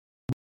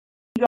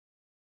 We got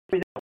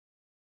to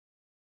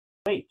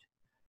wait.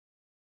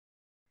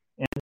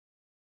 And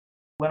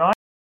when I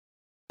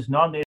was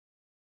nominated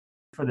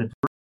for the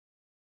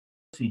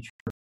diversity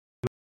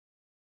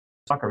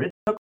soccer, it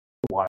took a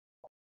while.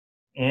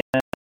 And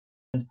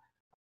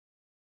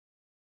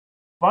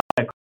finally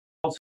I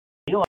called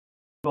Neil,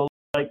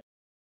 like,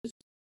 it's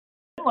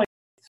been like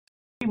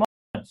 3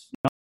 months. You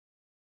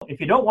know? If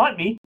you don't want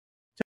me,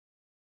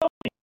 tell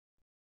me.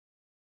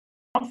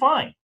 I'm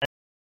fine.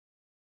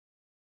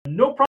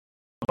 No problem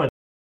with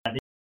that.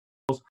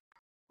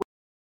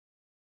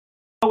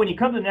 When you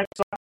come to the next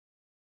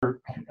soccer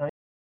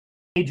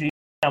AGM,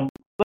 let's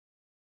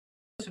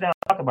sit down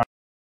and talk about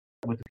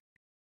it with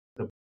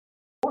the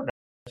board.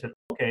 I said,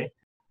 okay.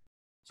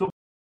 So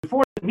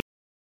before the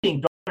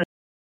meeting, Donna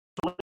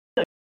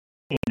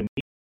came to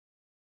me,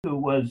 who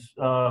was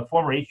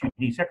former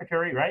HUD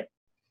secretary, right?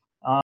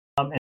 And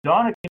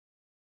Donna came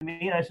to me,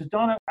 and I said,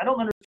 Donna, I don't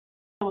understand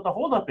what the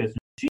holdup is.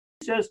 She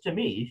says to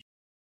me, she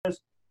says,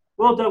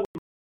 well, do we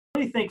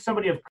really think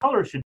somebody of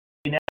color should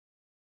be in that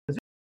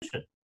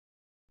position?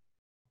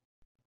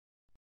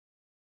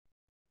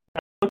 I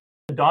look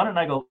at Donna and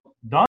I go,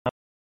 Donna,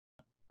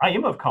 I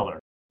am of color.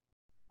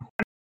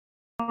 I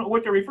don't know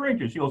what you're referring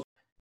to. She goes,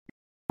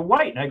 you're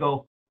white. And I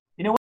go,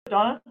 you know what,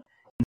 Donna?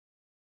 In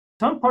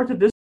some parts of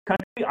this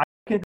country, I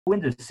can go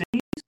into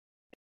cities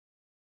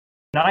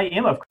and I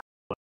am of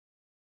color.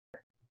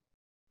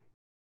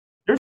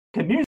 There's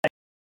communities I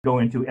can go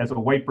into as a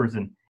white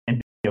person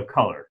and be of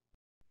color.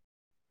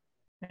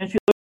 And she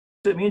looks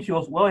at me and she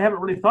goes, well, I haven't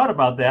really thought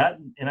about that.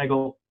 And I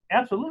go,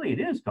 absolutely,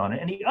 it is, Donna.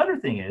 And the other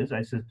thing is,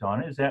 I said,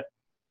 Donna, is that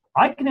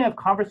I can have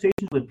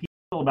conversations with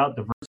people about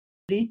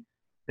diversity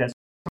that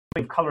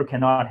somebody of color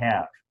cannot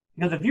have.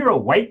 Because if you're a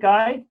white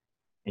guy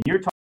and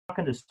you're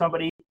talking to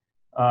somebody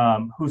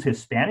who's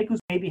Hispanic, who's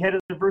maybe head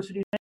of the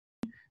diversity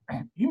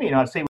thing, you may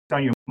not say what's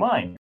on your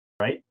mind,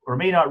 right? Or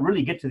may not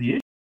really get to the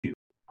issue.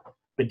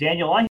 But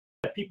Daniel, I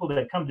have people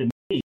that come to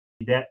me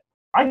that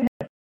I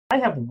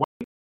have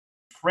white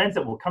friends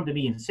that will come to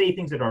me and say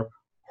things that are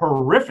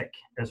horrific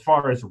as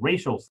far as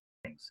racial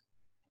things.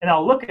 And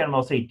I'll look at him,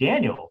 I'll say,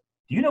 Daniel,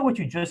 do you know what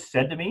you just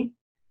said to me?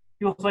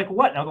 He goes like,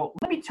 what? And I'll go,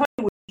 let me tell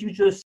you what you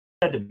just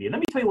said to me. Let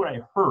me tell you what I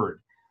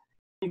heard.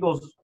 He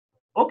goes,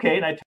 okay.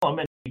 And I tell him,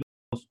 and he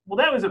goes, well,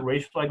 that wasn't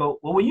racial. I go,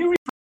 well, when you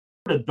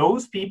refer to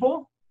those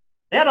people,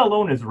 that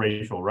alone is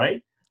racial,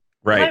 right?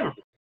 Right. I have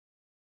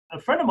a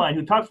friend of mine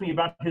who talks to me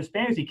about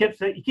Hispanics. He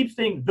keeps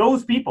saying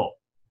those people.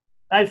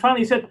 And I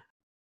finally said,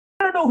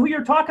 I don't know who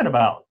you're talking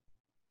about.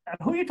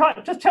 Who are you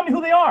talking? Just tell me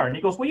who they are. And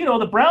he goes, well, you know,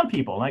 the brown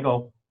people. And I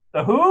go,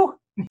 the who?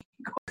 He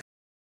goes,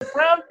 the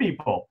brown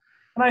people.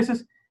 And I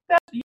says,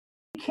 you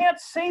can't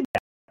say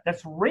that.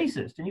 That's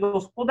racist. And he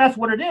goes, well, that's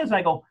what it is. And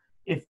I go,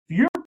 if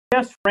your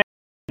best friend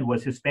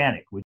was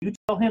Hispanic, would you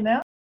tell him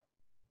that?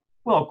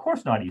 Well, of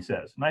course not, he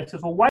says. And I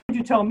says, well, why would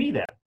you tell me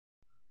that?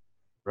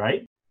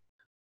 Right?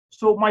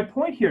 So my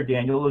point here,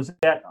 Daniel, is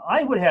that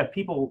I would have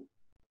people,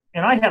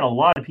 and I had a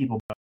lot of people,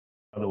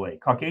 by the way,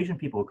 Caucasian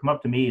people come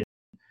up to me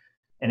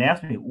and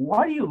ask me,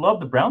 why do you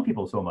love the brown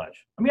people so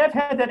much? I mean, I've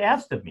had that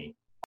asked of me,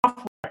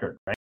 off record,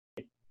 right?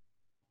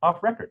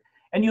 Off record.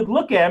 And you'd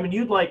look at them and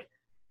you'd like,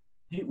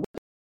 what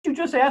did you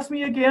just ask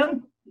me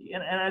again?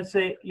 And I'd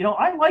say, you know,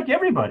 I like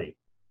everybody.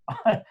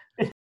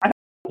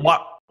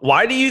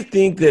 Why do you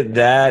think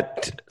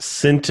that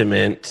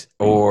sentiment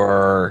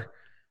or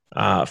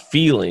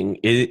feeling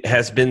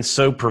has been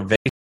so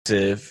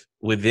pervasive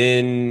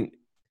within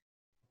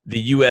the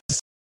U.S.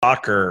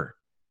 soccer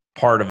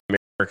part of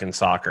American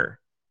soccer?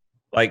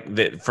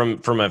 Like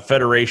from a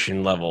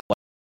federation level,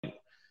 like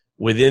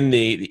within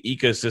the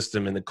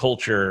ecosystem and the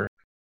culture,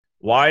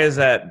 why has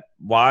that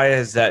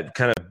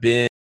kind of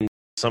been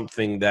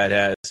something that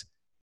has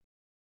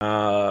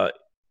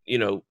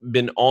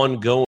been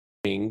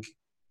ongoing?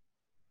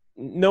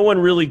 No one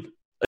really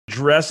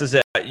addresses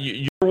it.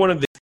 You're one of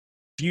the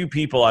few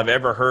people I've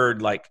ever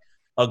heard like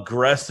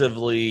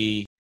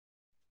aggressively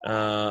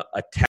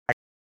attack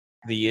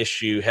the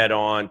issue head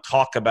on,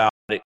 talk about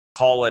it,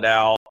 call it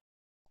out,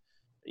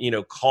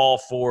 call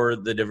for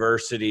the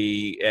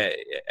diversity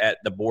at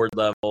the board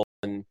level,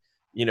 and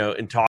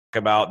talk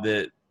about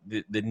the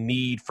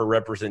need for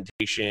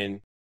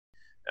representation.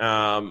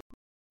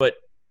 But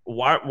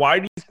why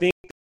do you think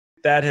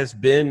that has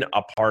been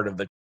a part of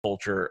the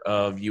culture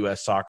of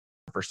U.S. soccer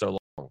for so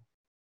long?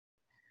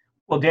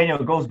 Well, Daniel,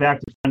 it goes back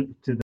to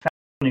the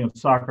founding of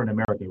soccer in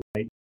America,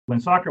 right? When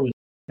soccer was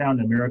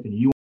founded in America,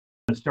 you want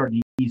to start in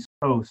the East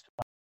Coast.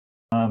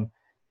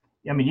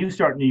 You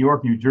start in New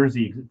York, New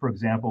Jersey, for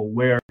example,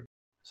 where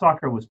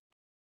soccer was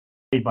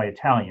played by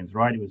Italians,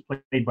 right? It was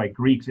played by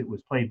Greeks. It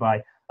was played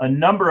by a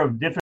number of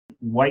different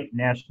white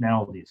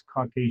nationalities,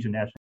 Caucasian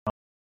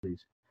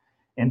nationalities.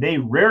 And they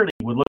rarely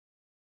would look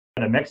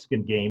at a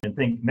Mexican game and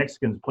think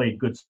Mexicans played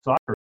good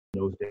soccer in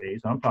those days.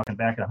 I'm talking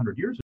back 100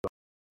 years ago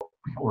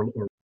or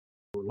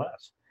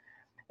less.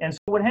 And so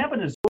what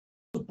happened is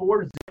those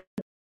boards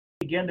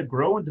began to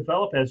grow and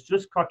develop as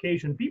just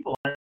Caucasian people.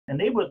 And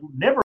they would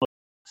never look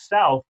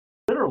south,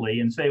 literally,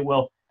 and say,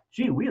 well,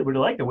 gee, we really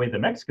like the way the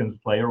Mexicans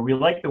play, or we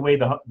like the way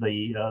the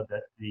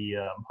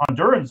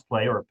Hondurans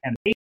play, or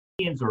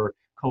Panamanians, or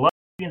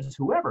Colombians,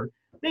 whoever.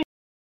 They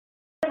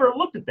never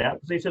looked at that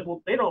because they said,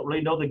 well, they don't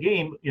really know the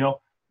game.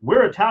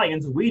 We're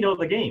Italians, we know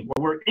the game,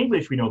 or we're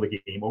English, we know the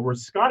game, or we're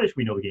Scottish,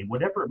 we know the game,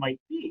 whatever it might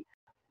be.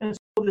 And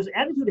so this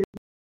attitude has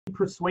been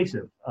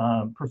persuasive,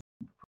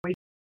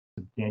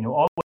 Daniel,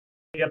 all the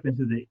way up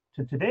into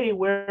to today,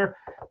 where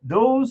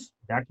those,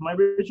 back to my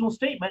original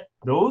statement,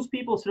 those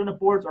people sitting on the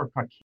boards are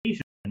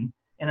Caucasian,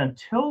 and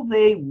until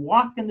they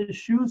walk in the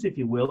shoes, if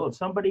you will, of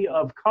somebody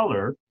of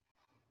color,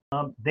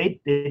 they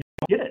don't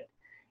get it.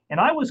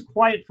 And I was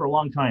quiet for a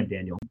long time,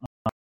 Daniel,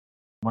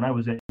 when I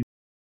was at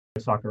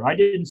soccer. I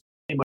didn't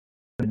say much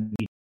in the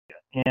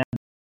media, and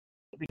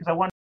because I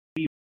wanted to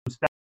be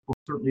respectful,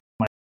 certainly of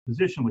my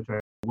position, which I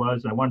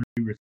was. I wanted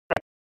to be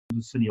respectful to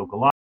Sunil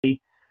Gulati.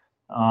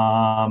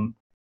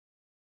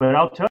 But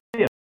I'll tell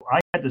you, I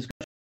had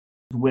discussions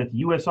with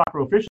U.S. soccer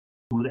officials.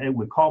 They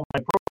would call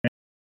my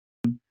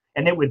program,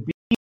 and it would be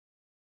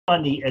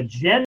on the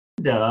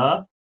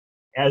agenda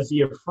as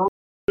the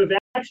affirmative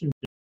action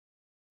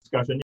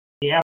discussion in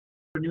the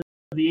afternoon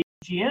of the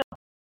AGM.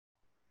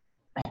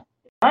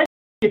 I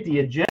get the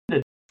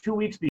agenda 2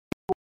 weeks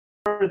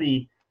before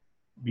the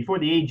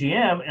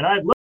AGM, and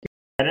I'd look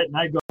at it and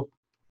I'd go,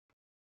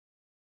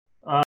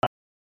 I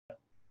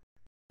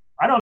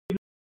don't even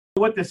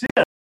know what this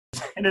is,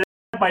 and it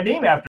had my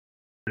name after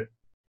it.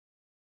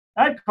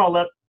 I'd call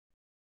up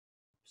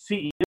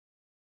CEO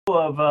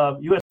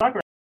of U.S. Soccer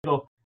and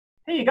go,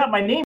 hey, you got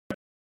my name for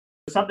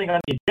something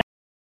on the agenda.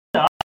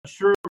 I'm not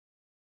sure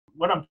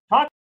what I'm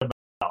talking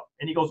about.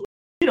 And he goes,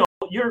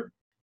 you're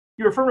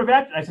affirmative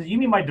action. I said, you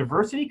mean my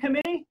diversity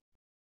committee?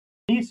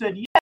 And he said,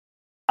 yeah.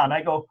 And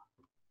I go,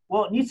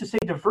 well, it needs to say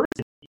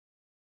diversity.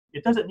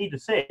 It doesn't need to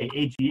say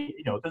AG,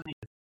 it doesn't need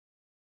to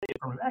say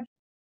affirmative action.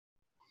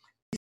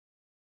 He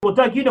said, well,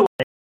 Doug, you know what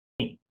I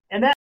mean.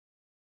 And that's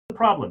the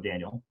problem,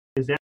 Daniel,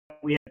 is that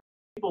we have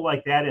people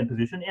like that in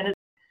position, and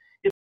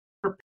it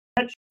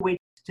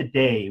perpetuates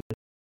today with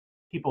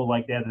people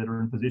like that that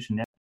are in position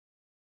that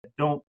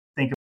don't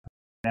think of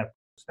that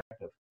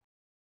perspective.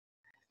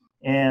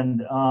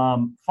 And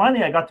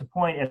finally, I got to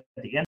point at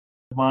the end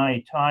of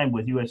my time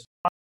with U.S.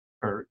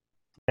 Soccer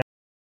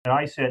that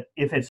I said,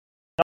 if it's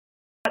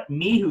not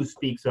me who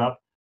speaks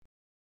up,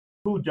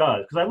 who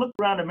does? Because I look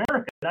around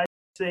America and I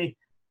say,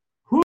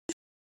 who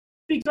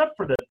speaks up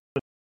for the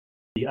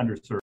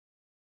underserved?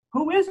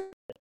 Who is it?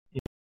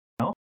 You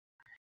know?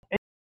 And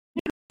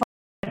you can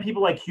find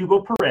people like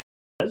Hugo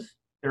Perez.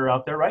 They're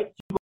out there, right?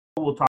 Hugo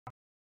will talk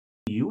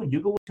to you, and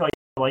Hugo will tell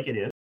you like it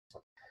is.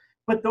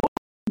 But those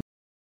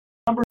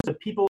numbers of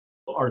people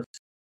are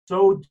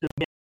so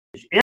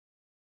diminished.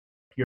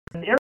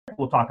 Eric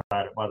will talk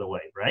about it, by the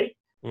way, right?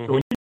 Mm-hmm. So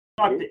when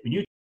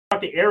you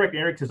talk to Eric, and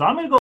Eric says, I'm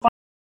going to go find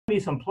me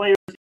some players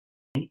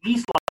in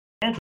East Los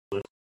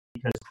Angeles,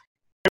 because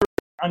Eric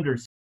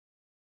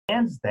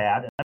understands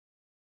that and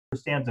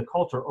understands the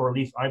culture, or at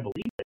least I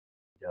believe that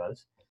he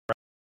does.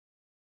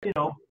 You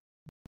know,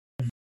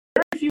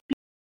 very few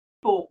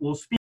people will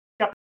speak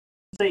up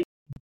and say,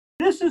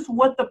 this is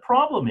what the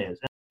problem is.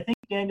 And I think,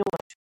 Daniel,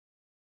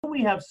 until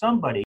we have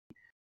somebody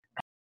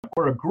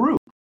or a group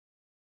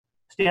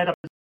stand up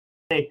and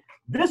say,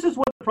 this is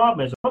what the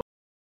problem is, put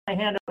my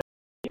hand up in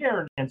the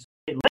air and say,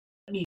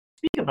 let me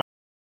speak about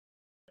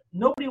it.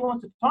 Nobody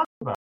wants to talk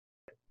about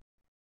it.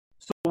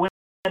 So when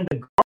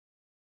the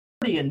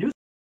Guardian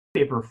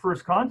newspaper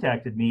first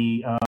contacted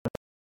me,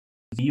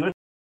 the U.S.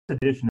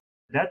 edition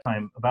at that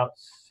time, about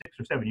 6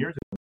 or 7 years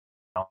ago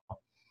now,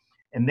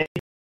 and they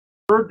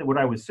heard what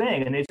I was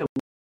saying, and they said,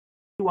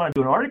 we want to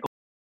do an article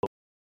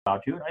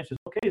about you. And I said,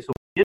 okay, so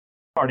we did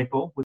an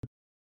article with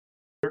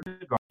the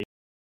Guardian,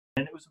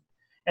 and it was,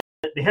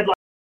 and the headline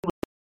was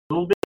a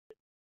little bit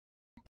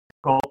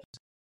called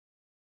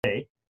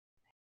today.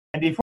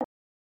 And before it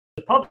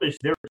was published,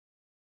 their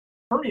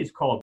attorneys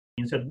called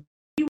me and said,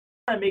 we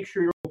want to make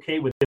sure you're okay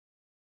with this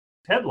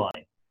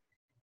headline.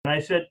 And I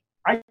said,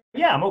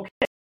 yeah, I'm okay.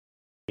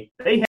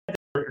 They had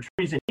their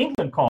attorneys in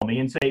England call me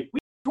and say, we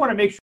just want to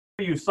make sure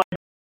you sign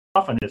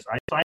off on this. I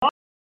signed off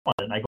on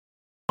it, and I go,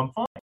 I'm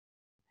fine.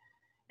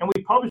 And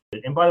we published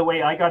it. And by the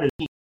way, I got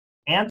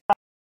anti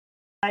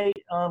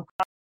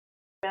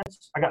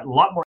comments. I got a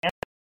lot more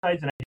anti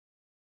than I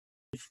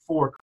did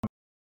for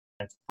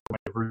comments for my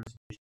diversity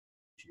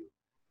issue.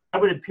 I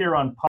would appear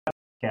on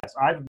podcasts.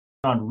 I've been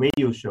on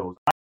radio shows.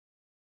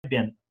 I've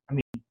been,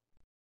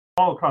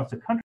 all across the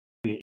country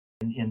in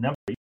a number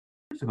of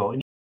years ago,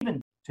 and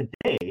even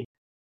today,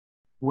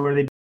 where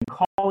they've been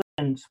calling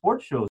in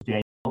sports shows,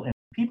 Daniel, and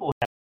people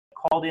have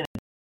called in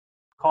and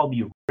called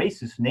me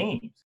racist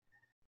names.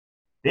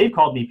 They've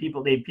called me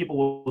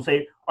people will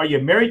say, are you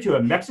married to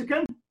a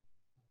Mexican?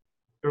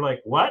 They're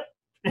like, what?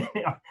 Do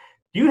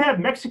you have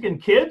Mexican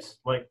kids?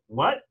 Like,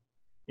 what?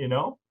 You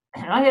know?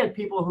 And I had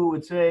people who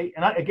would say,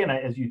 and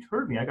as you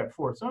heard me, I got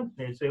 4 sons.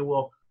 They'd say,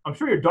 well, I'm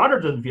sure your daughter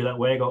doesn't feel that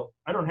way. I go,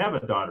 I don't have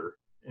a daughter.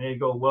 And they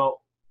go,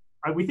 well,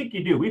 we think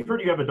you do. We've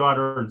heard you have a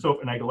daughter, and so.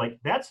 And I go, like,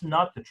 that's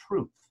not the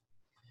truth.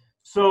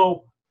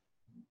 So,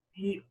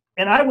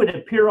 and I would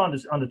appear on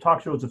the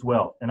talk shows as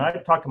well. And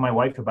I'd talk to my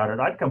wife about it.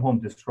 I'd come home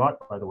distraught,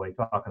 by the way,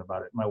 talking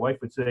about it. My wife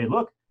would say,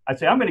 look, I'd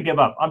say, I'm going to give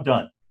up. I'm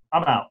done.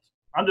 I'm out.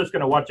 I'm just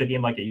going to watch a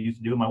game like I used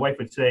to do. My wife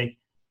would say,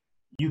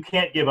 you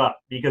can't give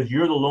up because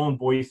you're the lone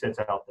voice that's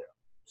out there.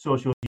 So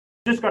you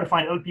just got to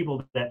find other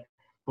people that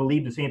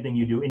believe the same thing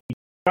you do, and you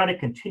got to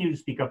continue to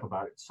speak up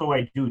about it. So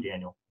I do,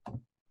 Daniel.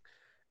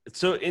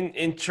 So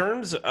in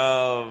terms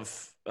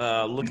of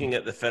looking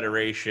at the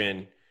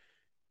Federation,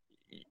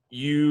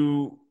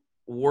 you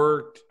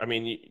worked,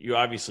 you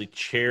obviously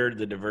chaired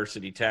the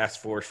diversity task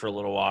force for a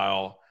little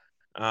while.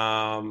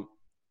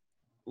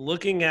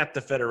 Looking at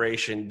the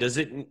Federation, does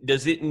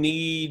it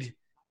need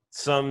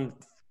some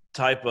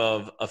type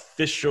of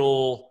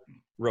official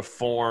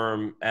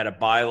reform at a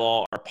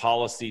bylaw or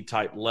policy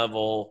type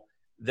level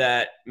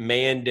that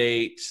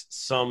mandates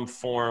some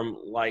form,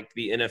 like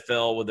the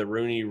NFL with the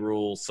Rooney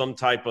Rule, some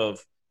type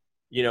of,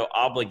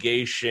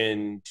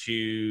 obligation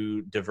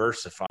to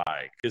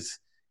diversify? Because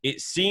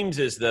it seems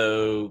as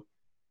though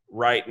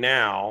right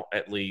now,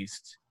 at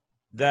least,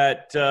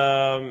 that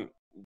the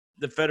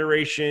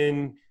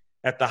Federation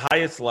at the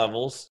highest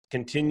levels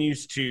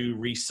continues to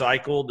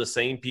recycle the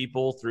same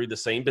people through the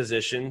same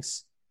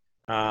positions.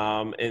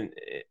 And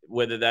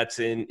whether that's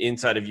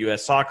inside of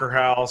U.S. Soccer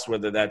House,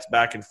 whether that's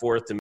back and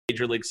forth to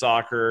Major League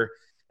Soccer,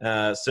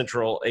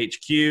 Central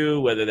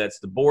HQ, whether that's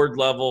the board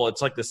level,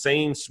 it's like the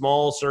same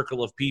small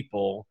circle of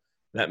people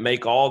that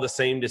make all the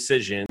same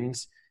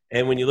decisions.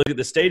 And when you look at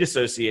the state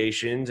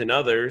associations and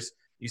others,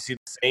 you see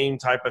the same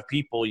type of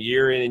people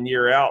year in and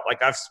year out.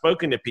 Like, I've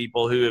spoken to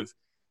people who have,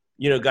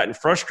 gotten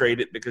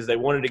frustrated because they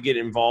wanted to get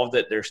involved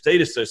at their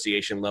state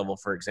association level,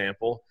 for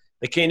example.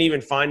 They can't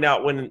even find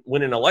out when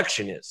an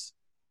election is.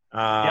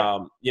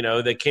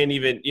 They can't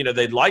even,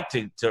 they'd like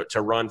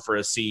to run for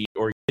a seat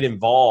or get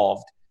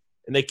involved,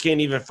 and they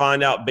can't even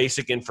find out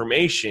basic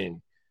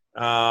information.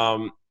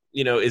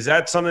 Is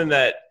that something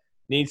that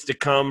needs to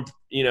come,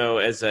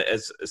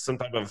 as some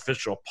type of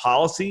official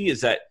policy?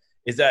 Is that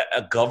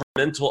a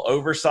governmental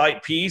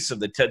oversight piece of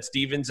the Ted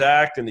Stevens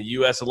Act and the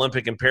U.S.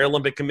 Olympic and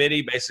Paralympic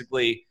Committee,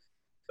 basically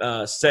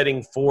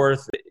setting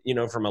forth,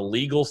 from a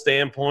legal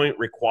standpoint,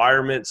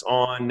 requirements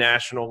on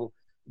national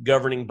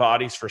governing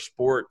bodies for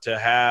sport to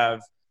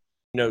have,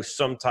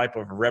 some type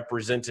of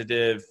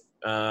representative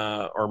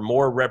or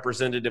more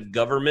representative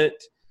government?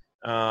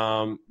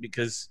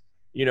 Because,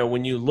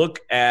 when you look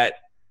at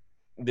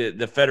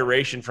the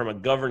federation from a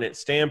governance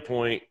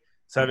standpoint, I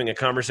was having a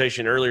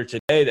conversation earlier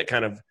today that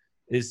kind of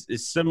is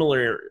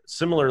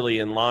similarly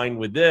in line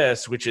with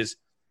this, which is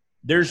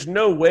there's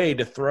no way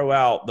to throw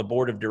out the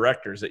board of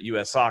directors at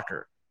U.S.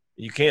 Soccer.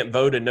 You can't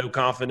vote a no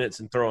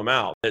confidence and throw them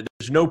out.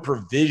 There's no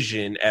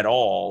provision at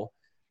all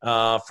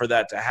for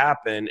that to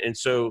happen. And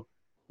so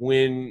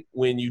when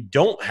you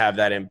don't have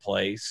that in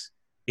place,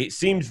 it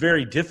seems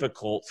very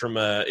difficult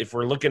if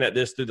we're looking at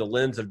this through the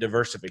lens of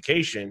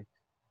diversification,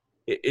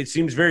 it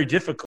seems very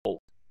difficult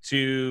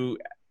to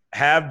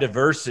have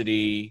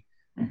diversity,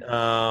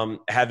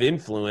 have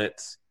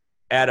influence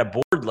at a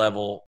board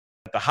level,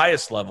 at the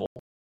highest level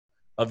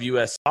of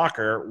U.S.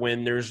 Soccer,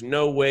 when there's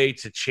no way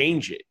to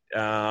change it.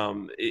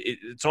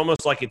 It's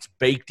almost like it's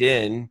baked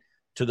in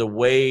to the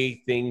way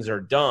things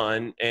are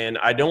done, and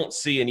I don't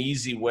see an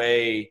easy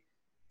way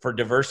for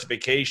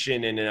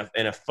diversification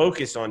and a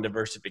focus on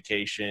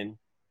diversification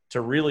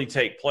to really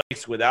take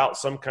place without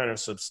some kind of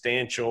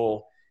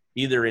substantial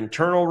either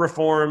internal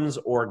reforms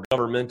or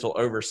governmental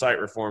oversight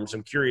reforms.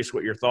 I'm curious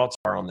what your thoughts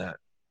are on that.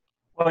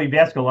 Well, you've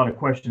asked a lot of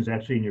questions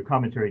actually in your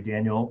commentary,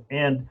 Daniel,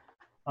 and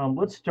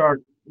let's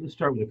start with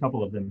a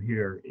couple of them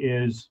here.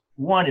 Is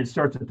one, it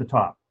starts at the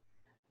top.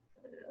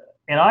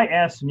 And I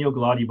asked Neil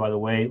Galati, by the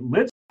way,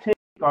 let's take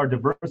our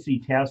diversity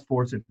task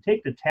force and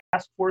take the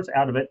task force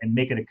out of it and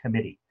make it a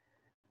committee.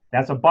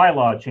 That's a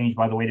bylaw change,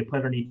 by the way, to put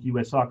underneath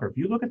U.S. Soccer. If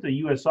you look at the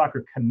U.S.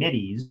 Soccer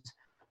committees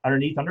on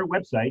their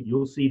website,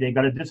 you'll see they've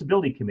got a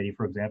disability committee,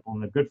 for example,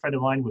 and a good friend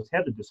of mine was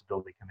head of the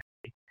disability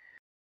committee.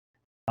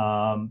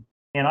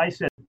 And I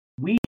said,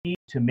 we need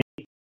to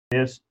make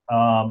this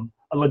a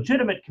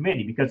legitimate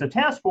committee, because a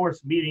task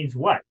force means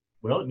what?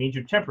 Well, it means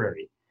you're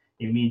temporary.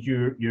 It means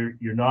you're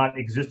not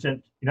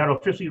existent, you're not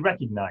officially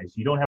recognized.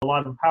 You don't have a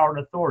lot of power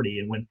and authority.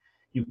 And when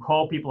you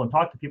call people and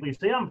talk to people, you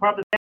say, I'm part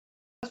of the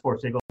task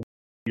force. They go,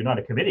 you're not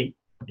a committee,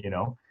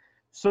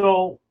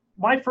 So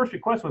my first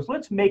request was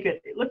let's make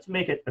it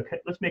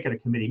a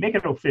committee, make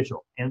it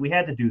official, and we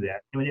had to do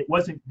that. I mean,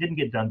 didn't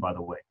get done, by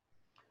the way.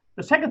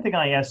 The second thing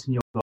I asked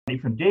Neil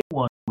from day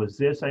one was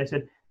this: I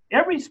said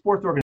every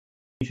sports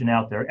organization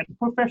out there at the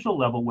professional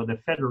level, where the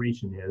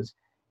federation is,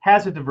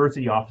 has a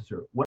diversity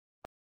officer. What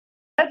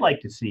I'd like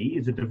to see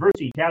is a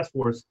diversity task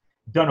force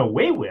done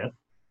away with,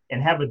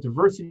 and have a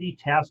diversity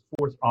task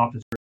force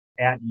officer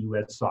at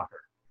U.S.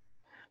 Soccer.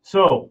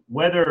 So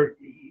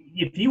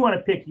if you want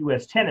to pick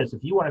U.S. tennis,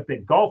 if you want to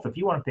pick golf, if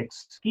you want to pick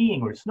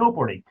skiing or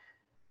snowboarding,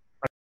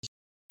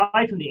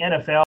 aside from the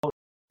NFL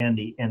and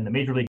the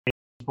Major League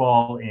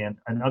Baseball and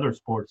other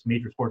sports,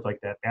 major sports like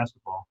that,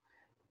 basketball,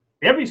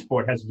 every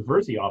sport has a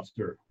diversity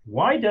officer.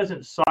 Why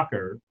doesn't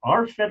soccer,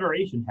 our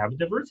federation, have a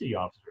diversity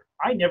officer?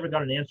 I never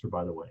got an answer,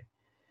 by the way.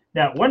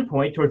 Now, at one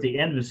point, towards the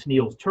end of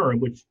Sneal's term,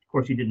 which of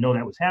course he didn't know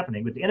that was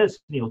happening, but at the end of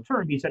Sneal's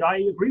term, he said, I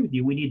agree with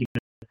you, we need to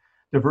get a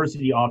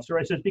diversity officer.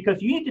 I said,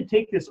 because you need to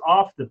take this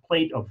off the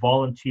plate of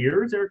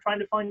volunteers that are trying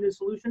to find a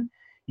solution.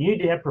 You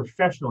need to have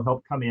professional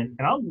help come in,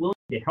 and I'm willing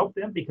to help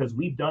them because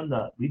we've done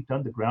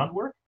the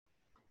groundwork.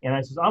 And I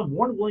said, I'm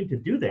more than willing to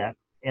do that.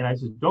 And I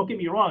said, don't get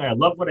me wrong, I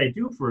love what I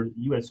do for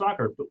U.S.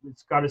 Soccer, but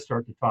it's got to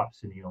start at the top,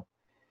 Sunil.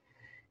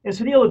 And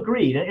Sunil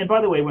agreed. And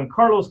by the way, when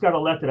Carlos got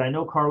elected, I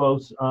know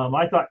Carlos,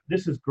 I thought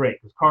this is great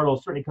because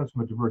Carlos certainly comes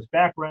from a diverse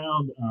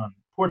background,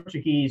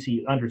 Portuguese,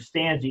 he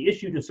understands the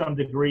issue to some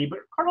degree, but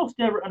Carlos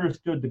never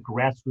understood the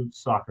grassroots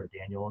soccer,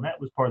 Daniel, and that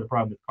was part of the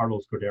problem with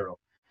Carlos Cordero.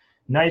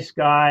 Nice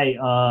guy,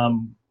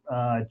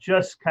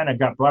 just kind of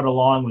got brought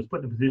along, was put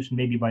in a position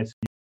maybe by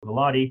Sunil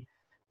Galati,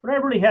 but I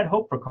really had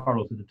hope for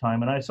Carlos at the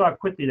time, and I saw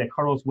quickly that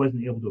Carlos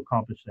wasn't able to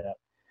accomplish that.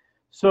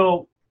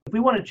 So if we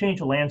want to change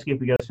the landscape,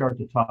 we got to start at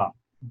the top.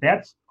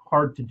 That's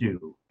hard to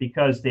do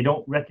because they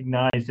don't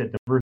recognize that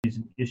diversity is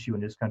an issue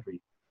in this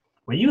country.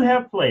 When you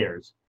have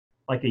players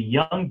like a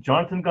young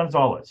Jonathan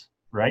Gonzalez,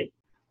 right,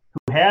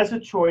 who has a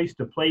choice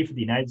to play for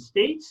the United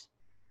States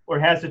or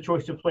has a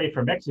choice to play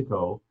for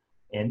Mexico,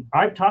 and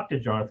I've talked to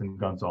Jonathan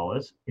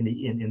Gonzalez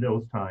in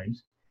those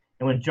times,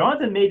 and when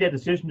Jonathan made that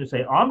decision to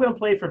say, I'm going to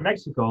play for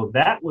Mexico,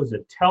 that was a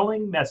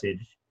telling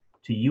message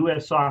to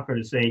U.S. Soccer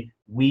to say,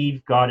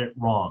 we've got it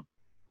wrong.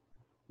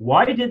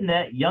 Why didn't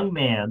that young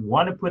man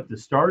want to put the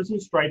stars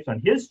and stripes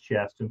on his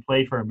chest and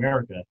play for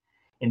America?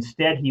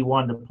 Instead, he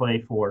wanted to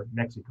play for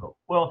Mexico.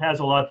 Well, it has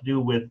a lot to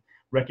do with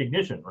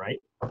recognition, right?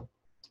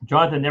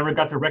 Jonathan never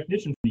got the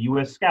recognition from the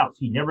U.S. Scouts.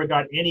 He never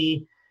got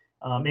any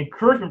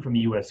encouragement from the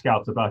U.S.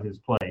 Scouts about his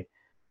play.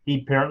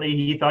 He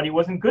thought he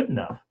wasn't good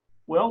enough.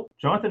 Well,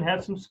 Jonathan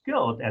had some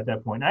skill at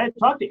that point. I had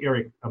talked to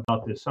Eric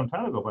about this some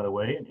time ago, by the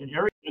way, and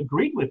Eric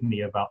agreed with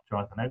me about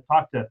Jonathan. I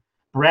talked to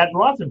Brad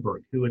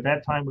Rothenberg, who at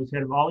that time was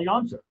head of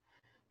Alianza.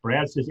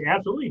 Brad says,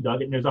 absolutely,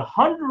 Doug. And there's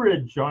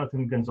 100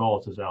 Jonathan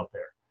Gonzalez's out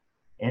there.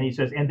 And he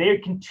says, and they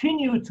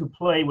continue to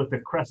play with the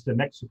crest of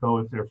Mexico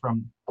if they're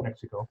from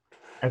Mexico,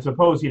 as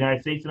opposed to the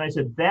United States. And I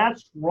said,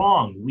 that's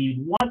wrong.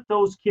 We want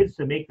those kids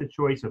to make the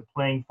choice of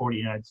playing for the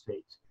United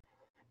States.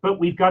 But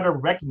we've got to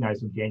recognize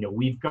them, Daniel.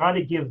 We've got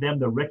to give them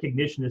the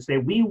recognition to say,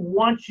 we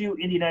want you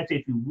in the United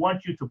States. We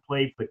want you to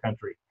play for the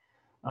country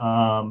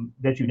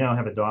that you now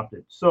have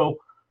adopted. So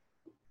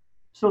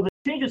the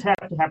changes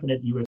have to happen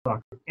at U.S.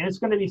 Soccer. And it's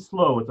going to be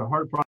slow. It's a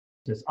hard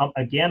process.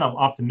 Again, I'm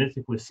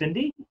optimistic with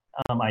Cindy.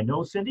 I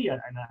know Cindy,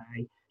 and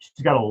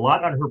she's got a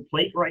lot on her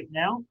plate right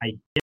now. I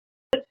get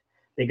it.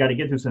 They got to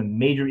get through some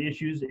major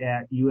issues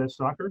at U.S.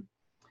 Soccer.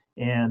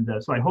 And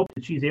so I hope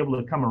that she's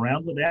able to come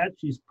around with that.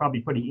 She's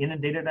probably pretty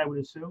inundated, I would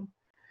assume.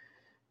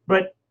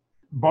 But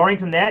barring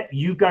from that,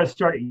 you've got to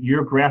start at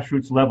your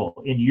grassroots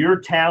level. In your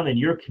town, in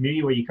your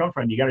community where you come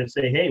from, you got to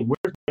say, hey,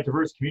 where's my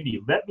diverse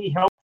community? Let me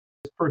help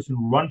this person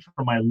run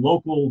for my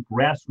local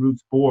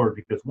grassroots board,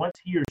 because once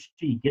he or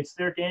she gets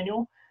there,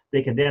 Daniel,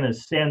 they can then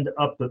ascend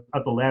up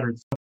the ladder at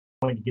some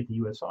point to get to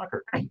U.S.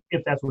 Soccer,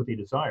 if that's what they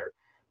desire.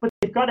 But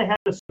they've got to have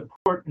the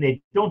support, and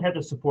they don't have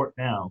the support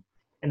now.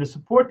 And the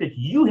support that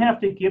you have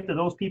to give to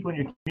those people in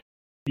your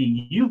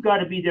community, you've got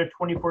to be there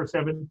 24/7,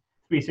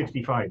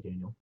 365,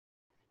 Daniel.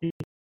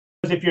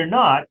 Because if you're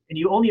not, and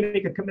you only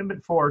make a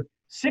commitment for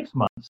 6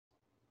 months,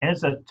 and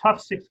it's a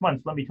tough 6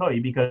 months, let me tell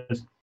you,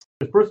 because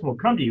this person will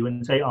come to you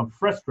and say, I'm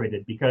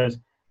frustrated because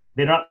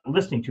they're not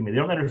listening to me. They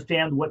don't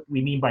understand what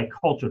we mean by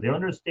culture. They don't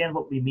understand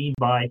what we mean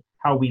by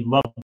how we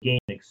love the game,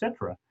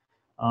 etc.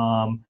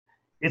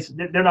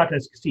 They're not going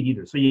to succeed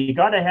either. So you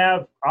got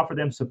to offer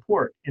them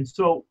support. And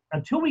so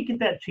until we get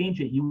that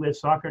change at U.S.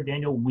 Soccer,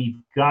 Daniel, we've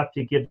got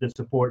to get the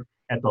support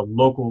at the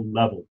local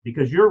level.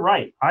 Because you're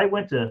right. I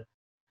went to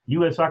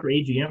U.S. Soccer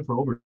AGM for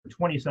over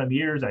 20-some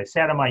years. I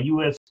sat on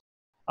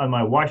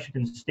my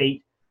Washington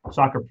State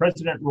soccer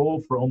president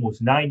role for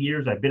almost 9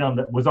 years.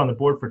 Was on the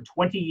board for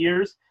 20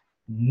 years.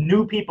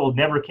 New people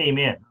never came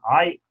in.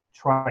 I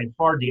tried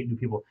hard to get new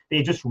people.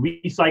 They just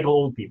recycle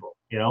old people,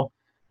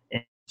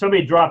 And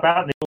somebody drop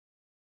out and they go,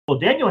 well,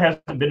 Daniel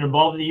hasn't been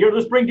involved in a year.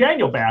 Let's bring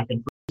Daniel back.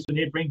 And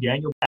they bring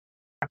Daniel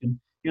back. And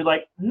you're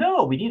like,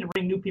 no, we need to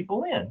bring new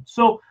people in.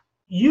 So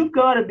you've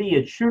got to be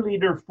a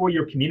cheerleader for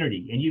your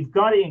community. And you've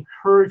got to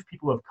encourage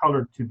people of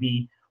color to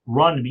be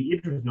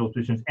interested in those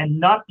positions and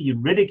not be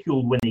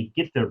ridiculed when they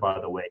get there, by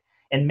the way,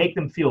 and make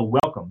them feel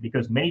welcome,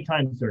 because many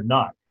times they're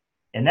not.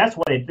 And that's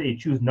why they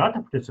choose not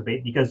to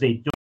participate, because they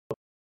don't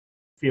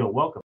feel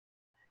welcome.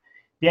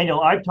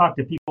 Daniel, I've talked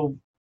to people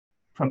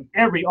from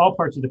all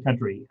parts of the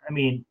country. I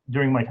mean,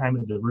 during my time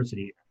in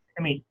diversity,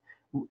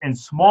 in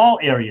small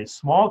areas,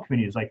 small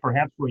communities, like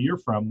perhaps where you're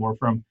from, or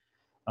from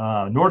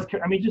North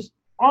Carolina, just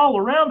all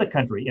around the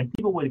country. And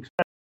people would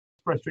express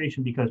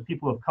frustration because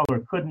people of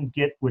color couldn't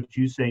get what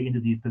you say into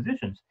these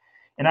positions.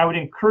 And I would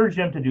encourage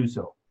them to do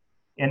so.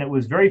 And it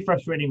was very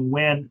frustrating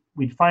when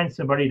we'd find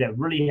somebody that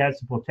really had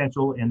some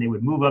potential and they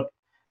would move up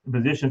the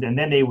positions, and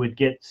then they would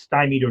get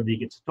stymied, or they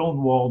get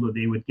stonewalled, or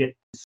they would get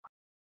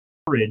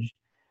discouraged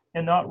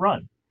and not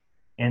run.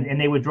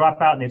 And they would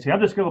drop out and they'd say, I'm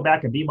just going to go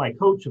back and be my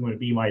coach. I'm going to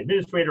be my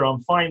administrator.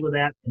 I'm fine with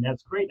that. And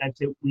that's great. And I'd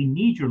say, we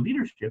need your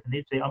leadership. And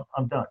they'd say,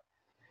 I'm done.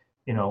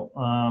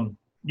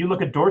 You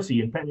look at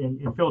Dorsey in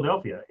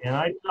Philadelphia, and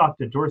I talked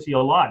to Dorsey a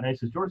lot. And I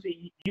said,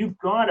 Dorsey, you've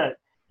got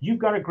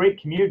a great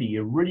community.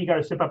 You really got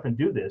to step up and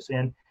do this.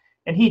 And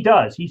he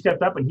does. He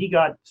stepped up and he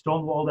got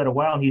stonewalled at a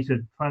while. And he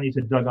finally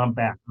said, Doug, I'm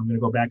back. I'm going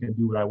to go back and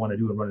do what I want to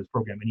do and run this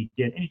program. And he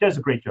did. And he does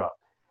a great job.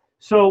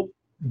 So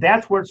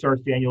that's where it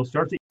starts, Daniel. It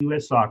starts at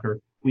U.S. Soccer.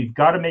 We've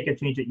got to make a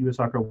change at U.S.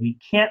 Soccer. We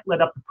can't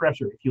let up the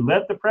pressure. If you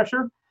let up the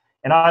pressure,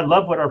 and I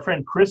love what our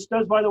friend Chris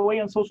does, by the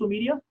way, on social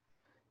media.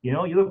 You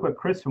look what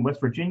Chris from West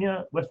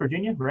Virginia,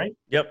 right?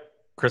 Yep.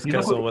 Chris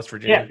Kessel in West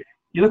Virginia. Yeah.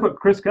 You look what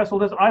Chris Kessel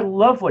does. I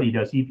love what he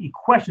does. He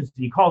questions,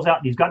 he calls out,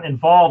 and he's gotten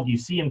involved. You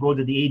see him go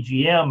to the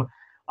AGM.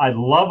 I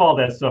love all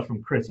that stuff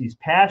from Chris. He's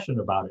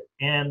passionate about it.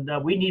 And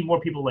we need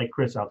more people like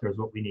Chris out there is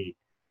what we need.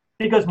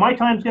 Because my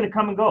time's going to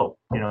come and go,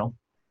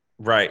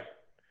 Right.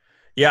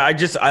 Yeah,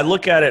 I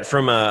look at it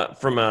from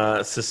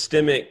a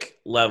systemic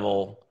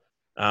level,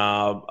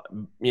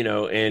 and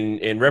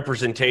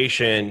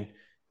representation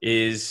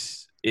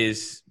is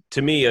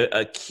to me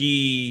a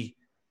key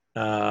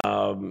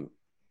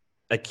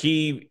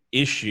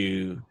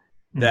issue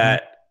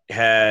that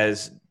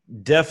has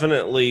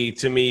definitely,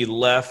 to me,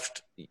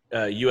 left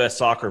U.S.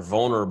 Soccer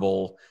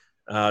vulnerable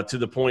to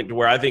the point to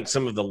where I think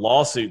some of the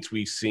lawsuits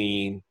we've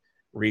seen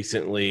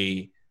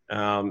recently,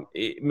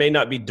 it may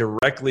not be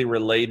directly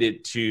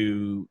related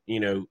to,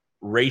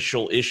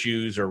 racial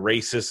issues or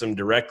racism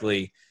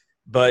directly,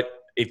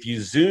 but if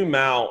you zoom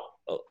out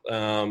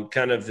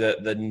kind of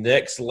the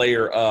next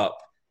layer up,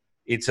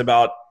 it's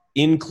about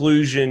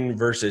inclusion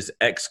versus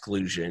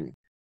exclusion.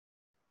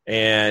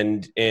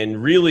 And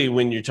really,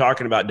 when you're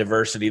talking about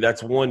diversity,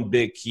 that's one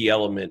big key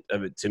element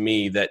of it to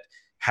me that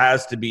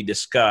has to be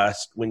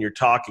discussed when you're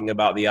talking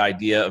about the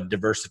idea of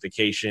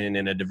diversification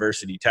and a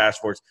diversity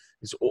task force.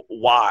 Is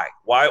why?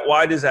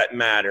 Why does that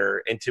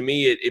matter? And to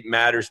me, it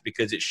matters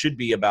because it should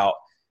be about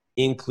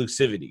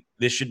inclusivity.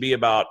 This should be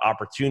about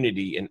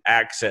opportunity and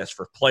access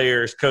for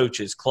players,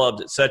 coaches,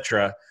 clubs,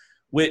 etc.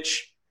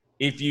 Which,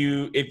 if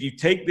you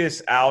take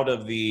this out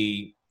of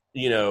the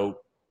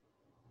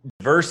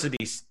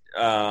diversity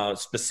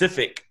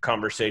specific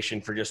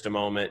conversation for just a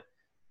moment,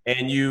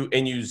 and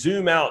you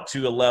zoom out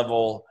to a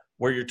level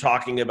where you're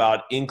talking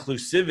about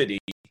inclusivity,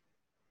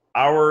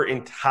 our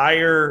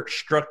entire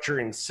structure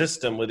and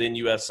system within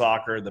U.S.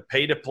 soccer, the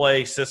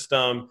pay-to-play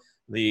system,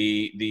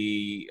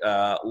 the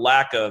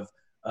lack of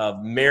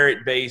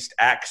merit-based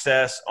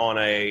access on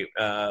a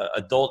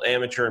adult,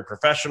 amateur, and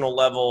professional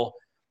level,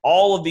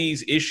 all of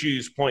these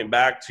issues point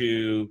back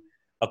to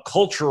a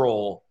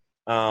cultural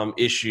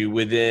issue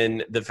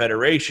within the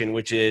federation,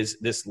 which is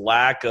this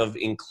lack of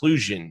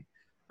inclusion.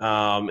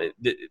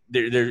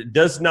 There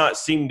does not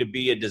seem to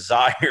be a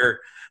desire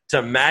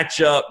to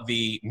match up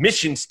the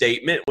mission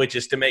statement, which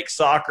is to make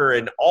soccer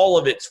in all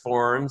of its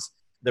forms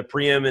the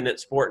preeminent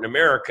sport in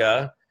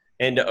America,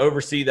 and to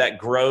oversee that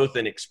growth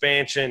and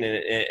expansion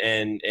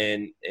and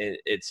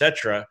et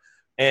cetera.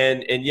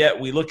 And yet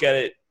we look at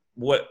it,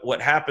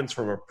 what happens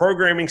from a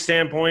programming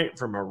standpoint,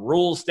 from a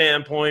rules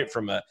standpoint,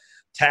 from a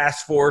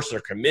task force or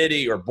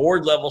committee or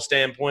board level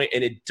standpoint,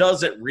 and it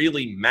doesn't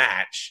really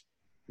match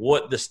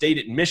what the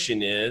stated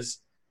mission is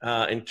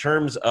in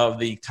terms of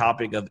the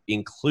topic of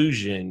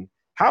inclusion.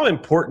 How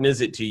important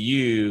is it to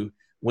you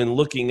when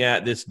looking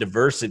at this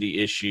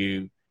diversity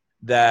issue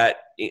that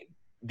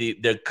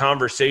the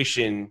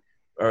conversation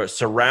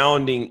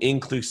surrounding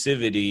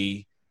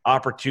inclusivity,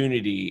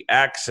 opportunity,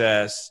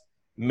 access,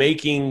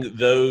 making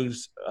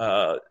those,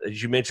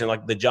 as you mentioned,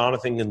 like the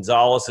Jonathan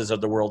Gonzalez's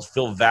of the world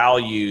feel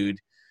valued,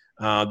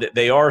 that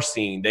they are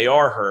seen, they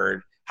are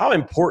heard? How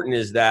important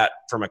is that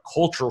from a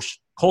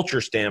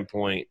culture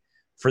standpoint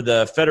for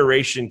the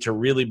federation to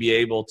really be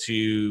able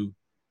to,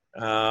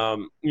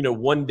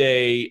 one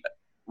day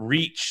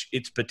reach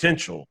its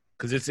potential?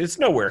 Because it's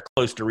nowhere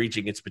close to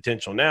reaching its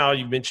potential now.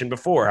 You mentioned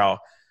before how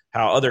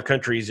other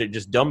countries are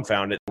just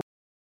dumbfounded,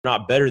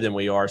 not better than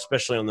we are,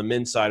 especially on the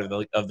men's side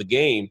of the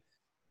game.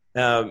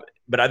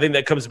 But I think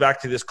that comes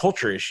back to this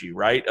culture issue,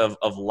 right,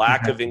 of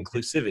lack of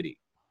inclusivity.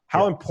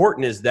 How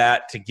important is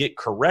that to get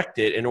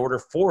corrected in order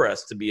for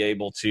us to be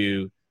able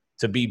to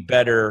be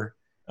better,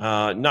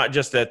 not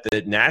just at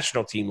the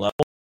national team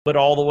level, but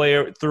all the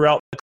way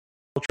throughout the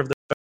culture of the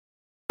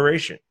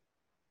federation?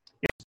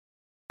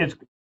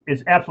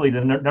 It's absolutely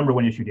the number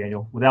one issue,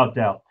 Daniel, without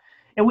doubt.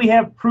 And we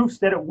have proofs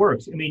that it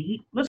works. I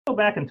mean, let's go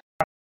back and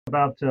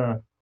talk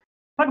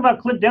about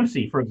Clint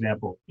Dempsey, for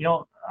example.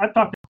 I've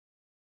talked to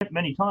Clint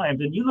many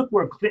times, and you look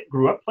where Clint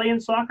grew up playing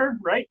soccer,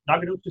 right?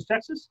 Nacogdoches,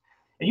 Texas.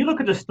 And you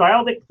look at the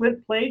style that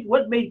Clint played.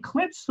 What made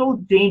Clint so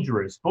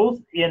dangerous, both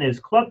in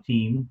his club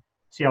team,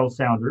 Seattle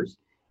Sounders,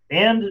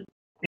 and in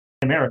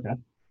America,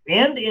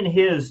 and in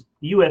his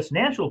U.S.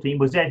 national team,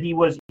 was that it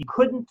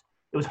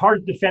was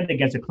hard to defend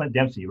against a Clint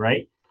Dempsey,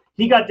 right?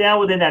 He got down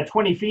within that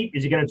 20 feet.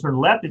 Is he going to turn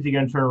left? Is he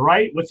going to turn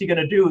right? What's he going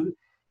to do?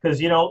 Because,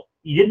 you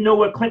didn't know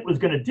what Clint was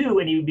going to do,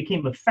 and he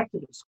became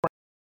effective at scoring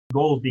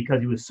goals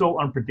because he was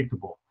so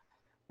unpredictable.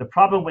 The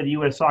problem with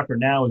U.S. soccer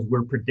now is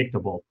we're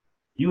predictable.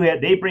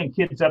 They bring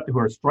kids up who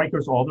are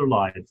strikers all their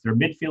lives. They're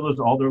midfielders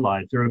all their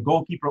lives. They're a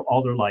goalkeeper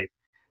all their life.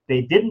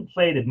 They didn't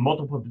play the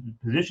multiple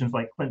positions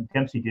like Clint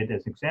Dempsey did,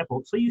 as an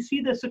example. So you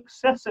see the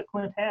success that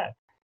Clint had.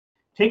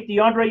 Take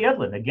DeAndre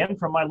Yedlin, again,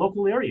 from my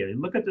local area.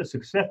 Look at the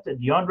success that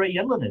DeAndre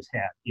Yedlin has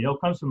had.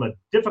 Comes from a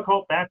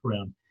difficult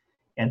background.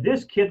 And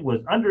this kid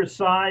was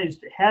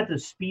undersized, had the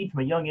speed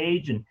from a young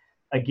age. And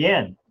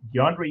again,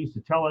 DeAndre used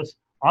to tell us,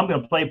 I'm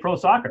going to play pro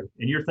soccer.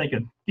 And you're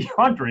thinking,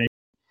 DeAndre,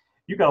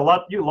 you got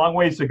a long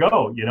ways to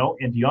go,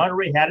 And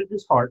DeAndre had it in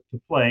his heart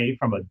to play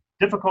from a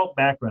difficult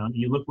background.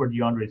 And you look where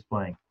DeAndre is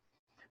playing.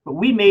 But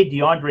we made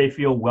DeAndre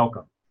feel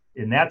welcome.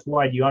 And that's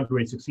why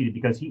DeAndre succeeded,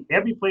 because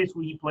every place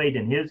where he played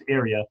in his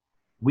area,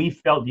 we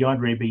felt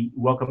DeAndre be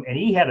welcome, and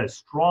he had a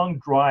strong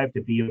drive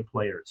to be a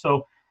player.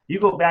 So you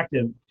go back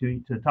to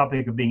the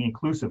topic of being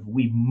inclusive.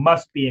 We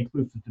must be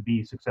inclusive to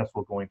be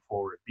successful going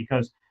forward,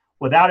 because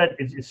without it,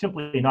 it's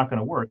simply not going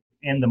to work.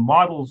 And the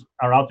models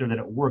are out there that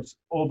it works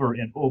over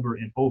and over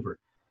and over.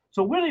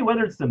 So really,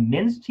 whether it's the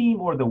men's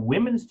team or the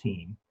women's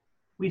team,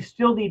 we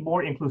still need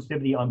more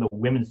inclusivity on the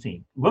women's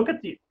team.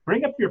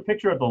 Bring up your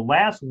picture of the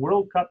last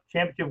World Cup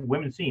Championship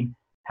women's team.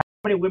 How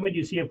many women do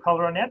you see of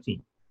color on that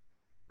team,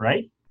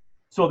 right?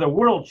 So the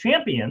world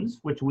champions,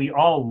 which we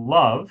all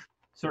love,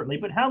 certainly,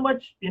 but how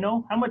much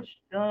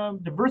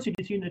diversity do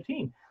you see in the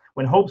team?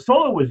 When Hope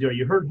Solo was there,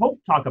 you heard Hope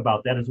talk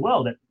about that as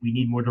well, that we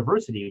need more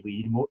diversity, we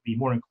need to be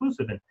more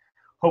inclusive. And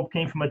Hope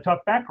came from a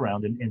tough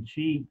background, and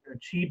she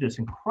achieved this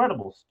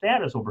incredible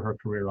status over her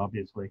career,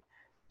 obviously.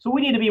 So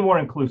we need to be more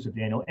inclusive,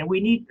 Daniel. And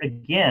we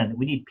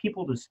need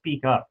people to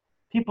speak up,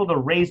 people to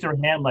raise their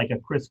hand like a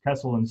Chris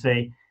Kessel and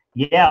say,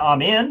 yeah,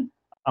 I'm in.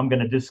 I'm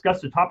going to discuss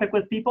the topic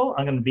with people.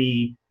 I'm going to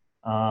be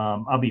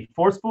I'll be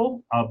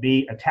forceful. I'll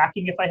be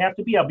attacking if I have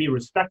to be. I'll be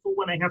respectful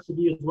when I have to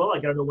be as well. I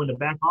got to know when to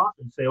back off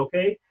and say,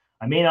 okay,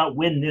 I may not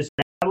win this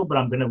battle, but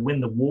I'm going to win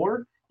the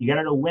war. You got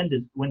to know when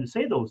to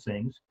say those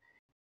things.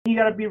 You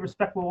got to be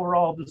respectful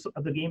overall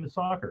of the game of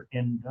soccer.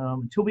 And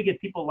until we get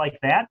people like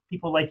that,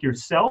 people like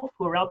yourself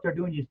who are out there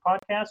doing these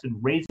podcasts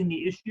and raising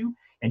the issue,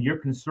 and you're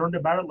concerned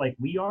about it like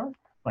we are,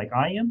 like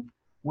I am,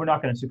 we're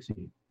not going to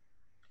succeed.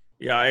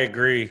 Yeah, I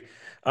agree.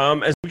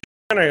 As we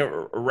kind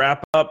of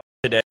wrap up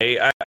today,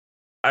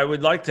 I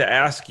would like to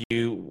ask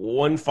you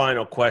one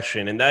final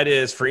question, and that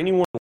is for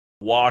anyone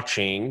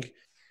watching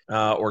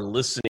or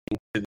listening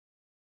to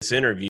this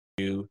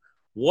interview,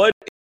 what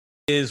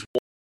is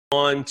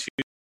one, two,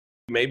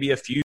 maybe a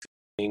few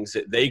things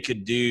that they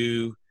could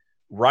do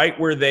right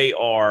where they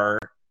are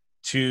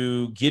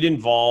to get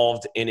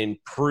involved and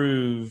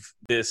improve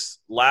this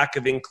lack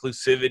of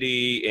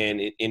inclusivity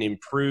and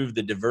improve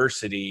the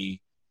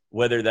diversity,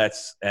 whether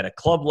that's at a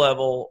club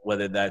level,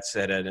 whether that's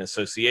at an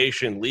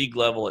association, league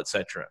level,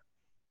 etc.?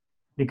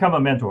 Become a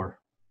mentor.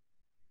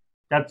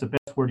 That's the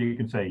best word you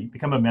can say.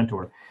 Become a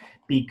mentor.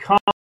 Become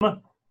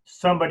find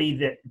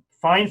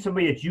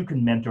somebody that you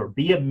can mentor.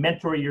 Be a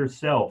mentor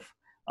yourself.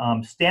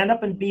 Stand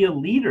up and be a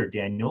leader,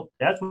 Daniel.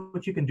 That's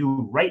what you can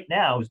do right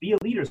now, is be a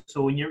leader.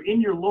 So when you're in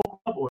your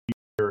local club or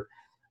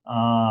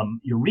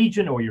your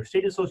region or your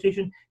state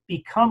association,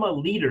 become a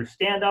leader.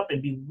 Stand up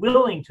and be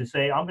willing to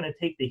say, I'm going to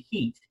take the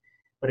heat,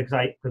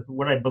 because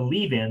what I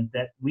believe in,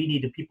 that we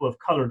need the people of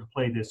color to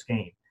play this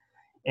game.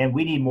 And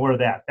we need more of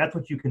that. That's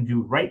what you can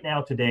do right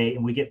now today.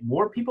 And we get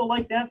more people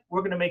like that,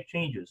 we're going to make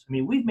changes. I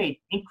mean, we've made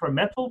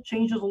incremental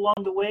changes along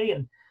the way.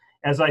 And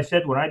as I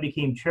said, when I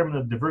became chairman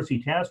of the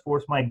Diversity Task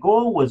Force, my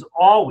goal was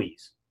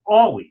always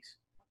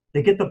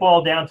to get the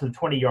ball down to the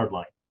 20-yard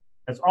line.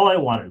 That's all I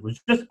wanted.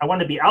 I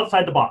wanted to be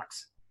outside the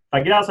box. If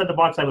I get outside the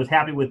box, I was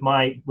happy with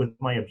my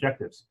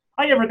objectives.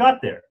 I never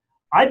got there.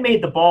 I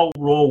made the ball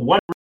roll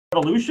one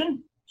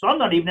revolution, so I'm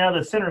not even out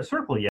of the center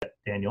circle yet,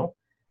 Daniel.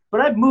 But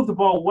I've moved the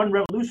ball one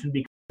revolution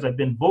because I've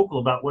been vocal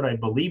about what I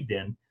believed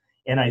in,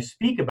 and I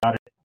speak about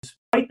it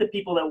despite the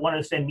people that want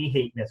to send me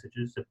hate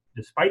messages,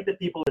 despite the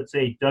people that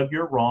say, Doug,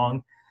 you're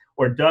wrong,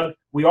 or Doug,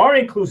 we are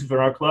inclusive in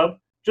our club.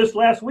 Just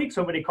last week,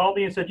 somebody called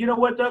me and said, you know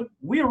what, Doug,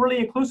 we are really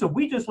inclusive.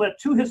 We just let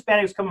 2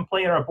 Hispanics come and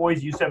play in our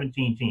boys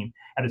U17 team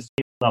at a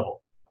state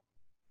level.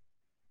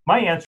 My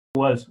answer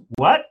was,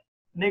 what?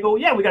 And they go,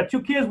 yeah, we got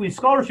 2 kids, we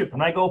scholarship.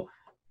 And I go,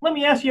 let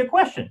me ask you a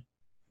question.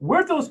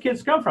 Where'd those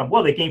kids come from?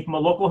 Well, they came from a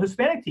local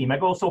Hispanic team. I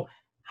go, so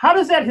how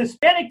does that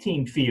Hispanic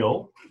team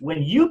feel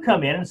when you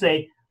come in and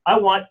say, I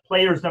want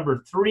players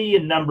number 3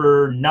 and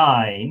number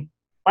 9.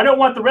 I don't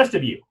want the rest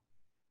of you.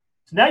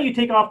 So now you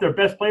take off their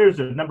best players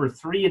of number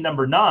 3 and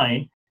number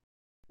 9.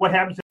 What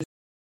happens to the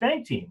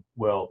Hispanic team?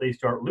 Well, they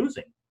start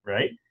losing,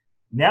 right?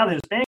 Now the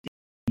Hispanic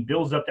team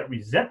builds up that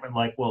resentment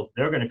like, well,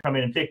 they're going to come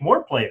in and take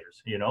more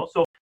players,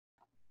 So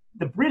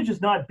the bridge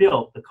is not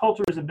built. The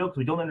culture isn't built because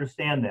we don't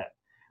understand that.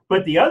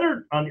 But the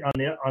other, on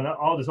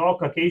all this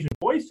all-Caucasian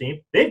boys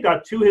team, they've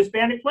got 2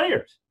 Hispanic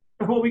players.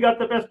 Well, we got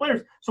the best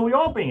players. So we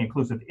all being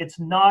inclusive. It's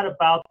not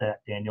about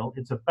that, Daniel.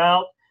 It's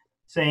about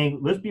saying,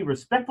 let's be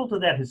respectful to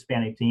that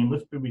Hispanic team.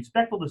 Let's be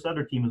respectful to this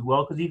other team as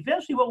well. Because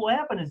eventually what will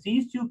happen is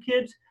these 2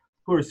 kids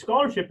who are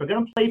scholarship are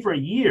going to play for a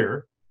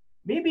year,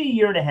 maybe a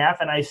year and a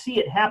half, and I see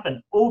it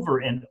happen over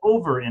and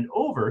over and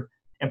over.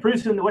 And pretty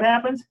soon what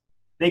happens?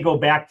 They go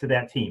back to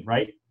that team,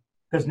 right?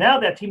 Because now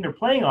that team they're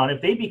playing on,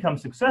 if they become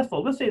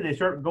successful, let's say they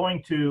start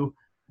going to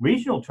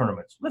regional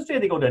tournaments. Let's say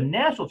they go to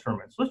national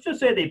tournaments. Let's just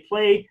say they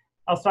play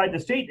outside the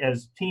state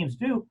as teams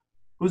do.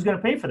 Who's going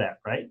to pay for that,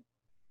 right?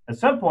 At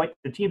some point,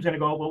 the team's going to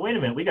go, well, wait a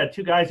minute. We got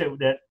 2 guys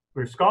that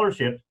were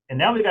scholarships, and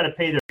now we got to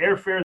pay their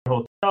airfare, their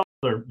hotel,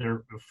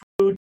 their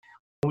food.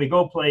 When we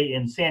go play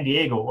in San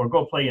Diego or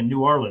go play in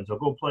New Orleans or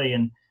go play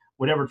in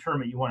whatever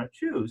tournament you want to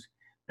choose.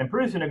 And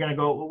pretty soon they're going to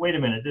go, well, wait a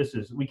minute,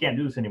 we can't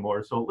do this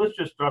anymore. So let's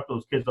just drop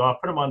those kids off,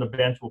 put them on the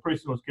bench. Well, pretty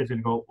soon those kids are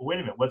going to go, well, wait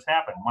a minute, what's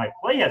happened? My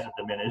play hasn't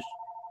diminished.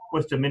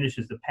 What's diminished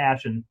is the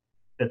passion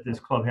that this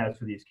club has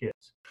for these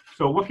kids.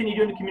 So what can you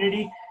do in the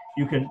community?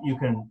 You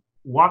can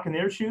walk in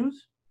their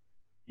shoes.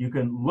 You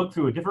can look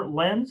through a different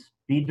lens,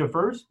 be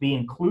diverse, be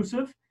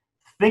inclusive,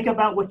 think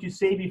about what you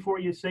say before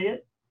you say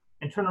it,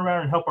 and turn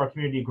around and help our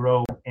community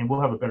grow, and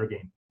we'll have a better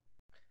game.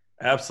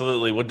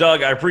 Absolutely. Well,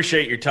 Doug, I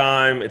appreciate your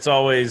time. It's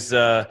always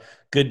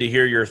good to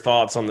hear your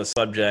thoughts on the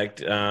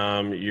subject.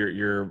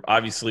 You're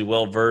obviously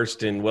well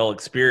versed and well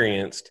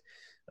experienced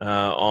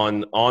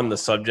on the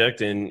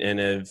subject, and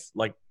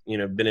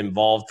have been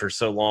involved for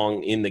so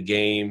long in the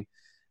game.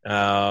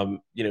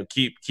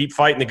 Keep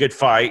fighting the good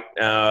fight.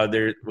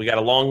 We got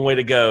a long way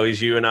to go,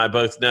 as you and I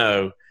both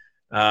know.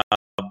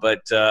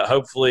 But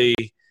hopefully,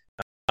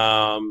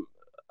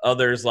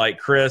 others like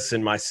Chris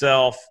and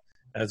myself,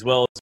 as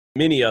well as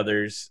many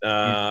others,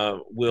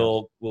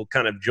 will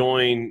kind of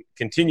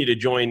continue to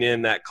join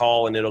in that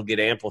call, and it'll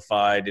get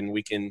amplified, and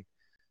we can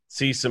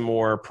see some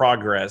more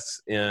progress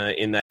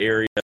in that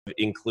area of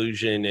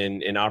inclusion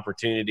and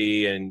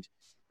opportunity, and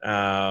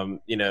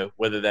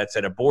whether that's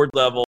at a board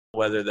level,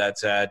 whether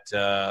that's at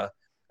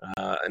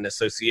an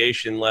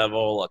association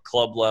level, a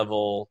club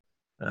level,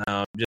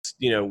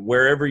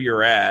 wherever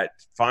you're at,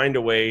 find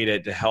a way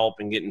to help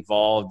and get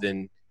involved,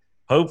 and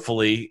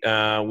hopefully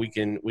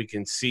we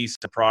can see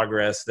some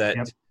progress that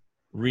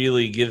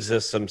really gives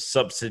us some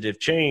substantive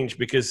change,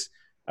 because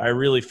I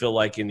really feel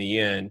like in the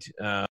end,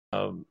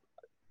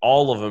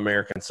 all of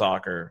American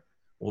soccer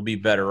will be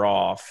better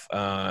off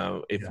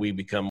if we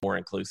become more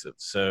inclusive.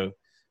 So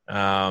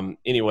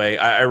anyway,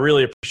 I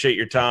really appreciate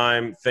your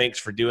time. Thanks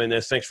for doing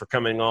this. Thanks for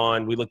coming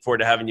on. We look forward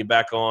to having you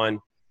back on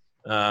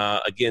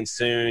again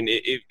soon.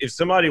 If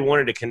somebody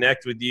wanted to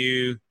connect with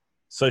you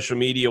social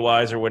media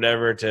wise or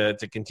whatever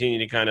to continue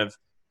to kind of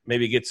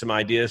maybe get some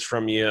ideas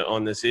from you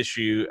on this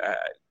issue,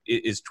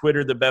 is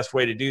Twitter the best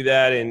way to do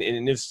that?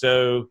 And if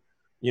so,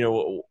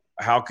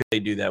 how could they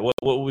do that? What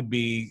would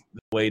be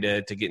the way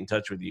to get in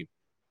touch with you?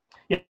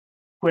 Yeah,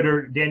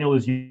 Twitter, Daniel,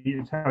 is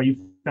how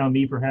you found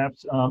me,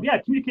 perhaps.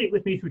 Communicate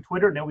with me through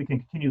Twitter, and then we can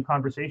continue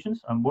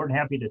conversations. I'm more than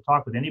happy to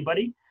talk with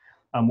anybody.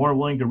 I'm more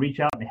willing to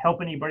reach out and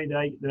help anybody that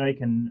I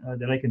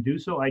can do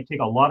so. I take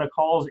a lot of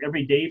calls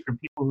every day from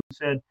people who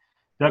said,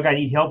 "Doug, I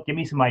need help. Give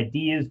me some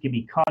ideas. Give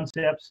me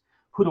concepts.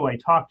 Who do I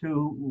talk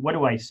to? What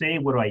do I say?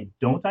 What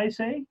don't I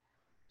say?"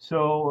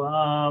 So,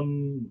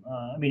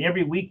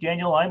 every week,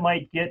 Daniel, I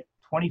might get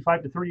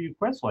 25 to 30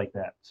 requests like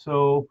that.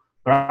 So,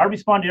 but I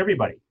respond to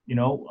everybody,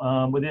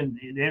 within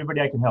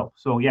everybody I can help.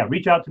 So, yeah,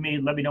 reach out to me.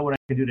 Let me know what I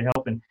can do to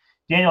help. And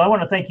Daniel, I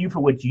want to thank you for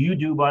what you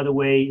do, by the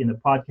way, in the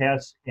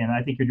podcast. And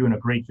I think you're doing a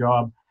great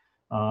job.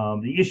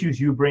 The issues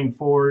you bring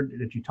forward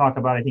that you talk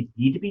about, I think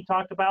need to be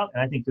talked about.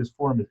 And I think this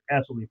forum is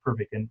absolutely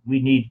perfect. And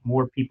we need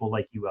more people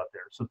like you out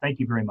there. So thank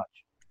you very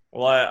much.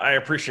 Well, I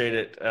appreciate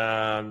it.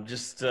 Trying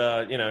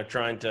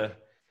to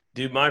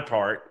do my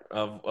part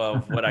of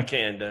what I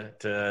can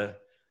to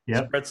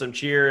spread some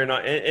cheer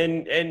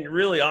and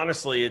really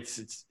honestly,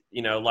 it's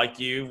like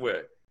you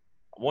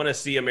want to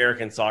see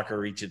American soccer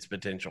reach its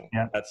potential.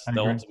 Yeah, that's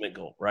the ultimate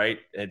goal, right?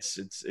 It's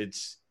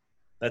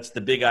that's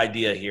the big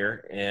idea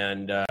here,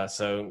 and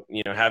so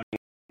having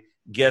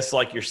guests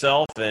like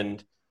yourself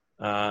and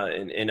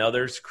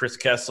others, Chris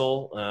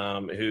Kessel,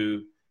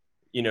 who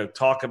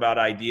talk about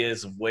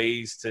ideas of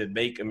ways to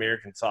make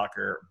American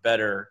soccer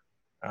better.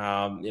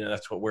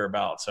 That's what we're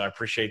about. So I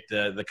appreciate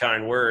the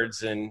kind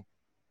words, and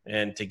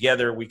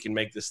together we can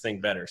make this thing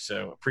better.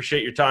 So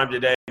appreciate your time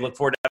today. Look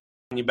forward to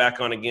having you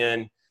back on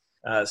again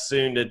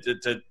soon to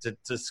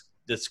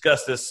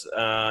discuss this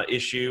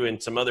issue and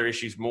some other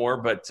issues more.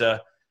 But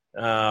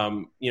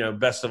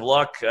best of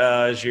luck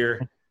as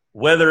you're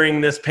weathering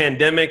this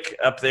pandemic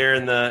up there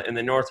in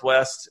the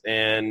Northwest,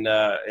 and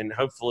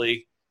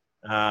hopefully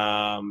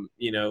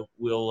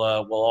we'll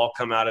all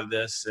come out of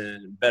this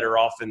and better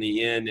off in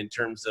the end in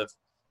terms of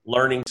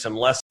learning some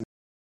lessons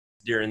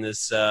during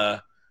this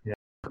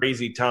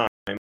crazy time.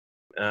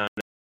 I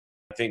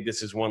think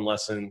this is one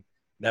lesson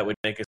that would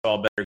make us all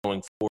better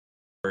going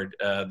forward,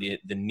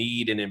 the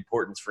need and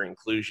importance for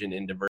inclusion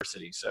and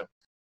diversity. So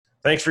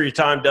thanks for your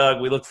time,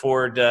 Doug. We look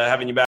forward to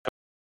having you back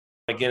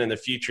again in the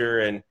future,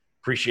 and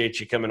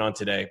appreciate you coming on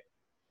today.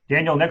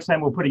 Daniel, next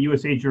time we'll put a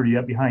USA jersey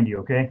up behind you,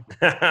 okay?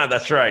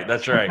 That's right. All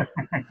right, okay.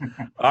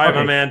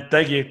 My man.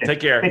 Thank you.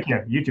 Take care. Take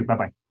care. You too.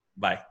 Bye-bye.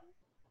 Bye.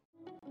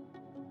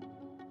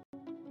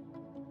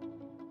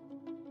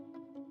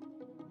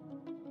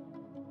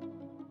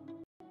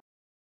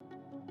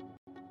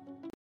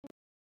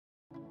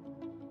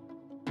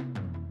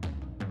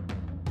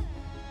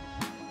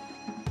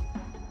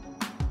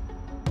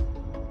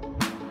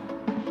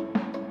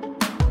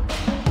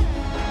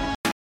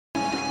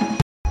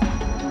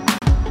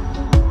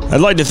 I'd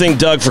like to thank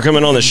Doug for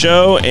coming on the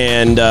show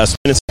and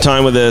spending some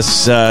time with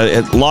us.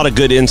 A lot of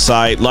good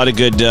insight, a lot of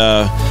good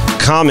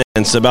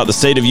comments about the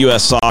state of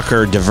U.S.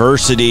 soccer,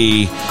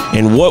 diversity,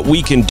 and what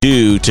we can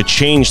do to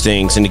change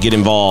things and to get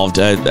involved.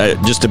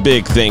 Just a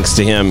big thanks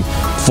to him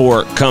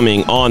for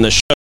coming on the show.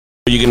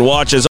 You can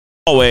watch, as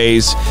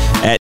always,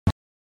 at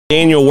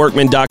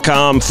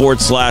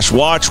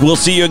danielworkman.com/watch. We'll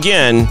see you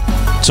again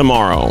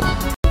tomorrow.